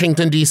in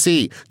Washington,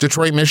 D.C.,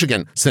 Detroit,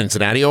 Michigan,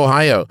 Cincinnati,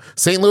 Ohio,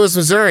 St. Louis,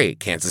 Missouri,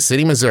 Kansas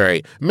City,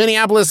 Missouri,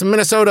 Minneapolis,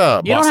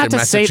 Minnesota, you Boston, don't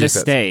have to say the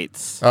Massachusetts.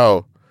 states.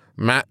 Oh,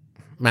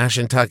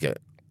 Mashantucket,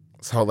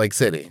 Salt Lake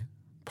City,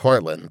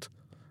 Portland,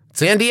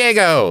 San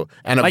Diego,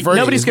 and a Virgin.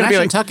 Nobody's going to be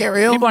like,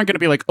 real? People aren't going to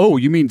be like, oh,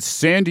 you mean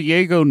San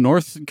Diego,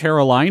 North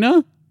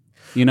Carolina?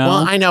 Well,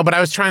 I know, but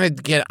I was trying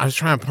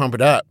to pump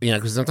it up,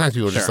 because sometimes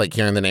people just like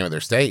hearing the name of their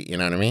state, you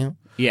know what I mean?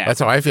 Yeah. That's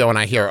how I feel when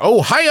I hear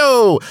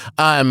Ohio.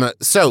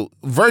 So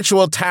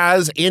virtual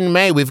Taz in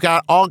May. We've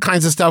got all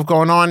kinds of stuff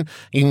going on.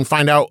 You can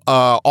find out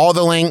all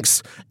the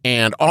links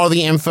and all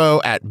the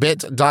info at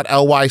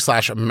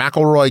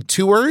bit.ly/McElroy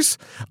Tours.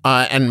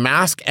 And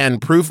mask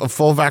and proof of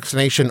full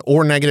vaccination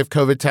or negative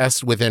COVID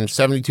test within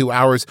 72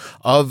 hours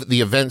of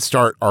the event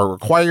start are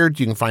required.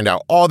 You can find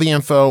out all the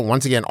info.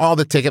 Once again, all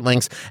the ticket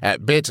links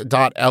at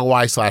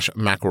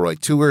bit.ly/McElroy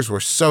Tours. We're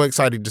so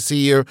excited to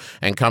see you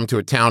and come to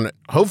a town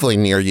hopefully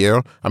near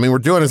you. I mean, we're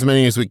doing as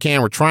many as we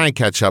can. We're trying to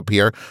catch up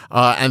here.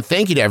 And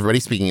thank you to everybody,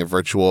 speaking of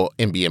virtual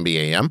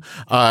MBMBaM,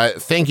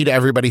 thank you to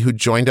everybody who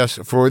joined us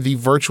for the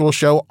virtual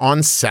show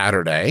on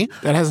Saturday.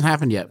 That hasn't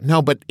happened yet.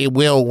 No, but it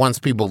will once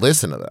people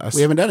listen to this.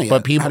 We haven't done it yet.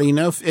 But people, how do you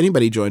know if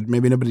anybody joined?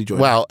 Maybe nobody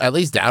joined. Well, at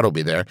least Dad will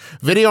be there.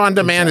 Video on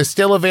demand is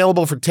still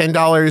available for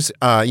 $10.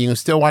 You can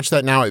still watch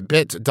that now at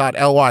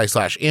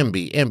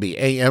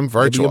bit.ly/MBMBaM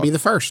virtual. Maybe you'll be the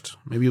first.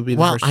 Maybe you'll be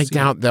the first. Well, I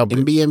doubt they'll be.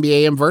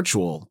 MBMBaM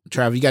virtual.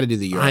 Trav, you got to do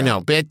the URL. I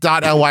know.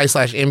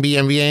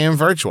 bit.ly/MBMBaM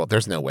virtual.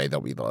 There's no way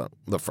they'll be the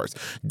first.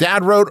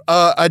 Dad wrote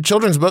a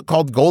children's book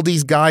called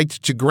Goldie's Guide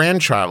to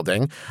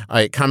Grandchilding.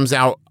 It comes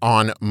out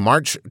on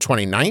March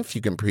 29th.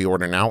 You can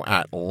pre-order now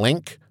at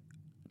linktr.ee.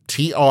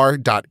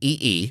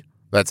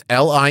 That's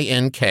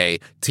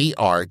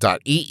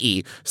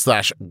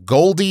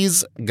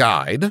linktr.ee/Goldie's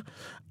Guide.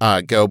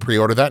 Go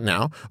pre-order that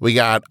now. We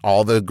got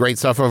all the great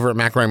stuff over at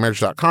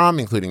McElroyMerch.com,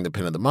 including the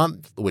pin of the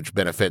month, which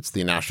benefits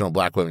the National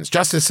Black Women's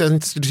Justice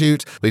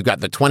Institute. We've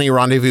got the 20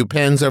 rendezvous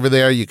pins over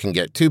there. You can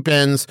get 2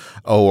 pins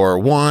or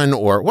 1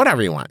 or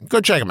whatever you want. Go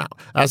check them out.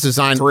 That's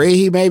designed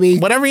 3, maybe.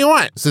 Whatever you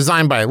want. It's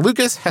designed by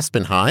Lucas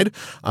Hespenhide.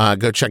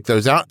 Go check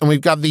those out. And we've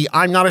got the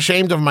I'm Not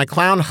Ashamed of My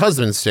Clown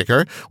Husband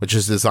sticker, which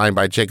is designed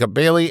by Jacob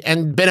Bailey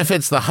and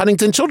benefits the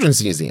Huntington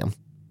Children's Museum.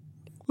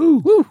 Woo,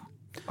 woo.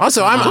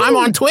 Also, I'm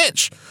on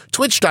Twitch,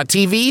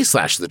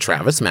 twitch.tv/the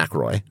Travis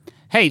McElroy.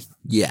 Hey,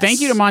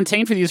 thank you to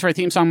Montaigne for the use of our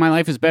theme song, My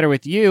Life is Better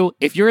With You.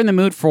 If you're in the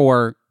mood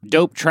for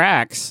dope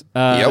tracks,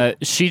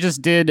 she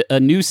just did a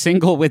new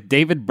single with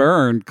David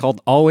Byrne called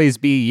Always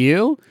Be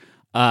You.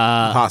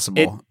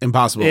 Impossible.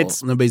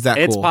 Nobody's that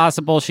cool. It's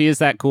possible. She is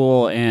that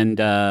cool. And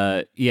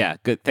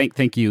good.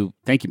 Thank you,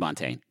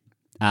 Montaigne.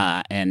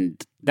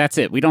 And that's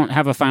it. We don't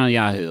have a final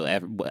Yahoo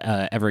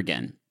ever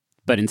again.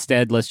 But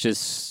instead, let's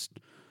just...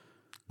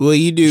 Well,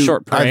 you do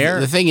short prayer.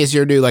 The thing is,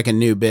 you're do like a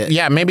new bit.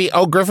 Yeah, maybe.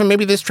 Oh, Griffin,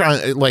 maybe this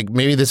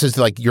is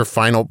like your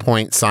final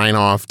point sign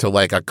off to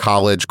like a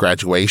college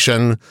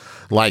graduation.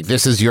 Like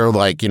this is your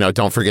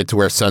don't forget to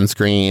wear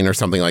sunscreen or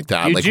something like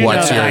that. I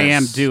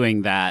am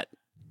doing that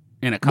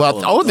in a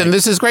couple. Then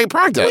this is great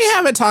practice. We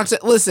haven't talked.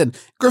 Listen,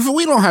 Griffin,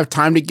 we don't have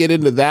time to get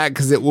into that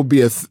because it will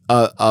be a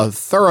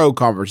thorough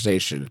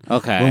conversation.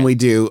 Okay, when we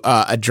do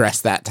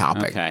address that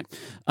topic. Okay.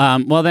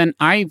 Well, then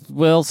I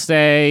will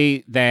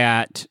say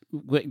that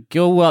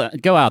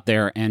go out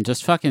there and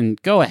just fucking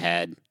go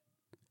ahead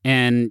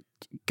and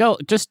go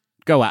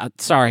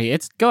out. Sorry,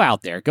 it's go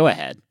out there. Go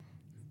ahead.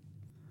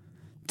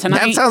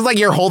 Tonight, that sounds like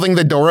you're holding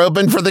the door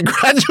open for the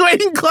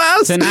graduating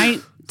class.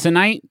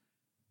 Tonight,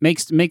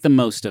 make the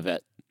most of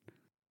it.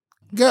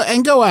 Go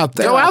out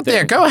there. Go out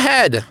there. Go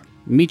ahead.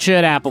 Meet you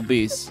at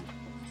Applebee's.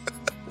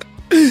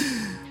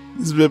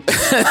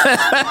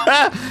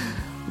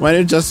 My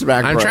name's Justin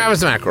McElroy. I'm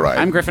Travis McElroy.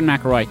 I'm Griffin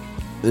McElroy.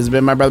 This has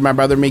been my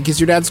brother, me. Kiss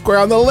your dad square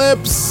on the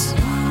lips.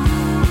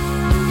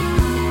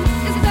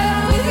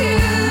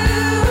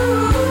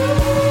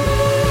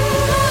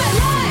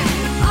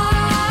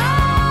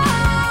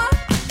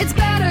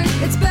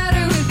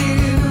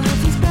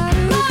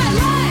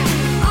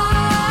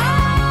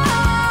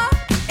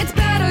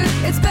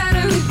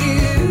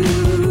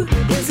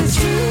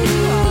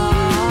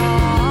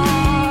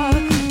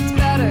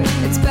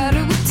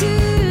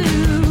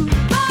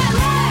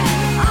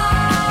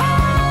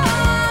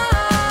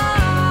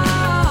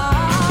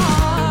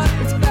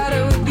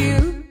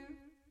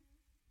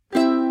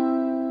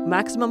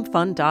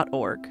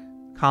 MaximumFun.org.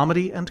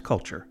 Comedy and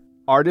culture.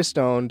 Artist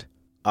owned.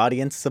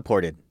 Audience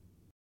supported.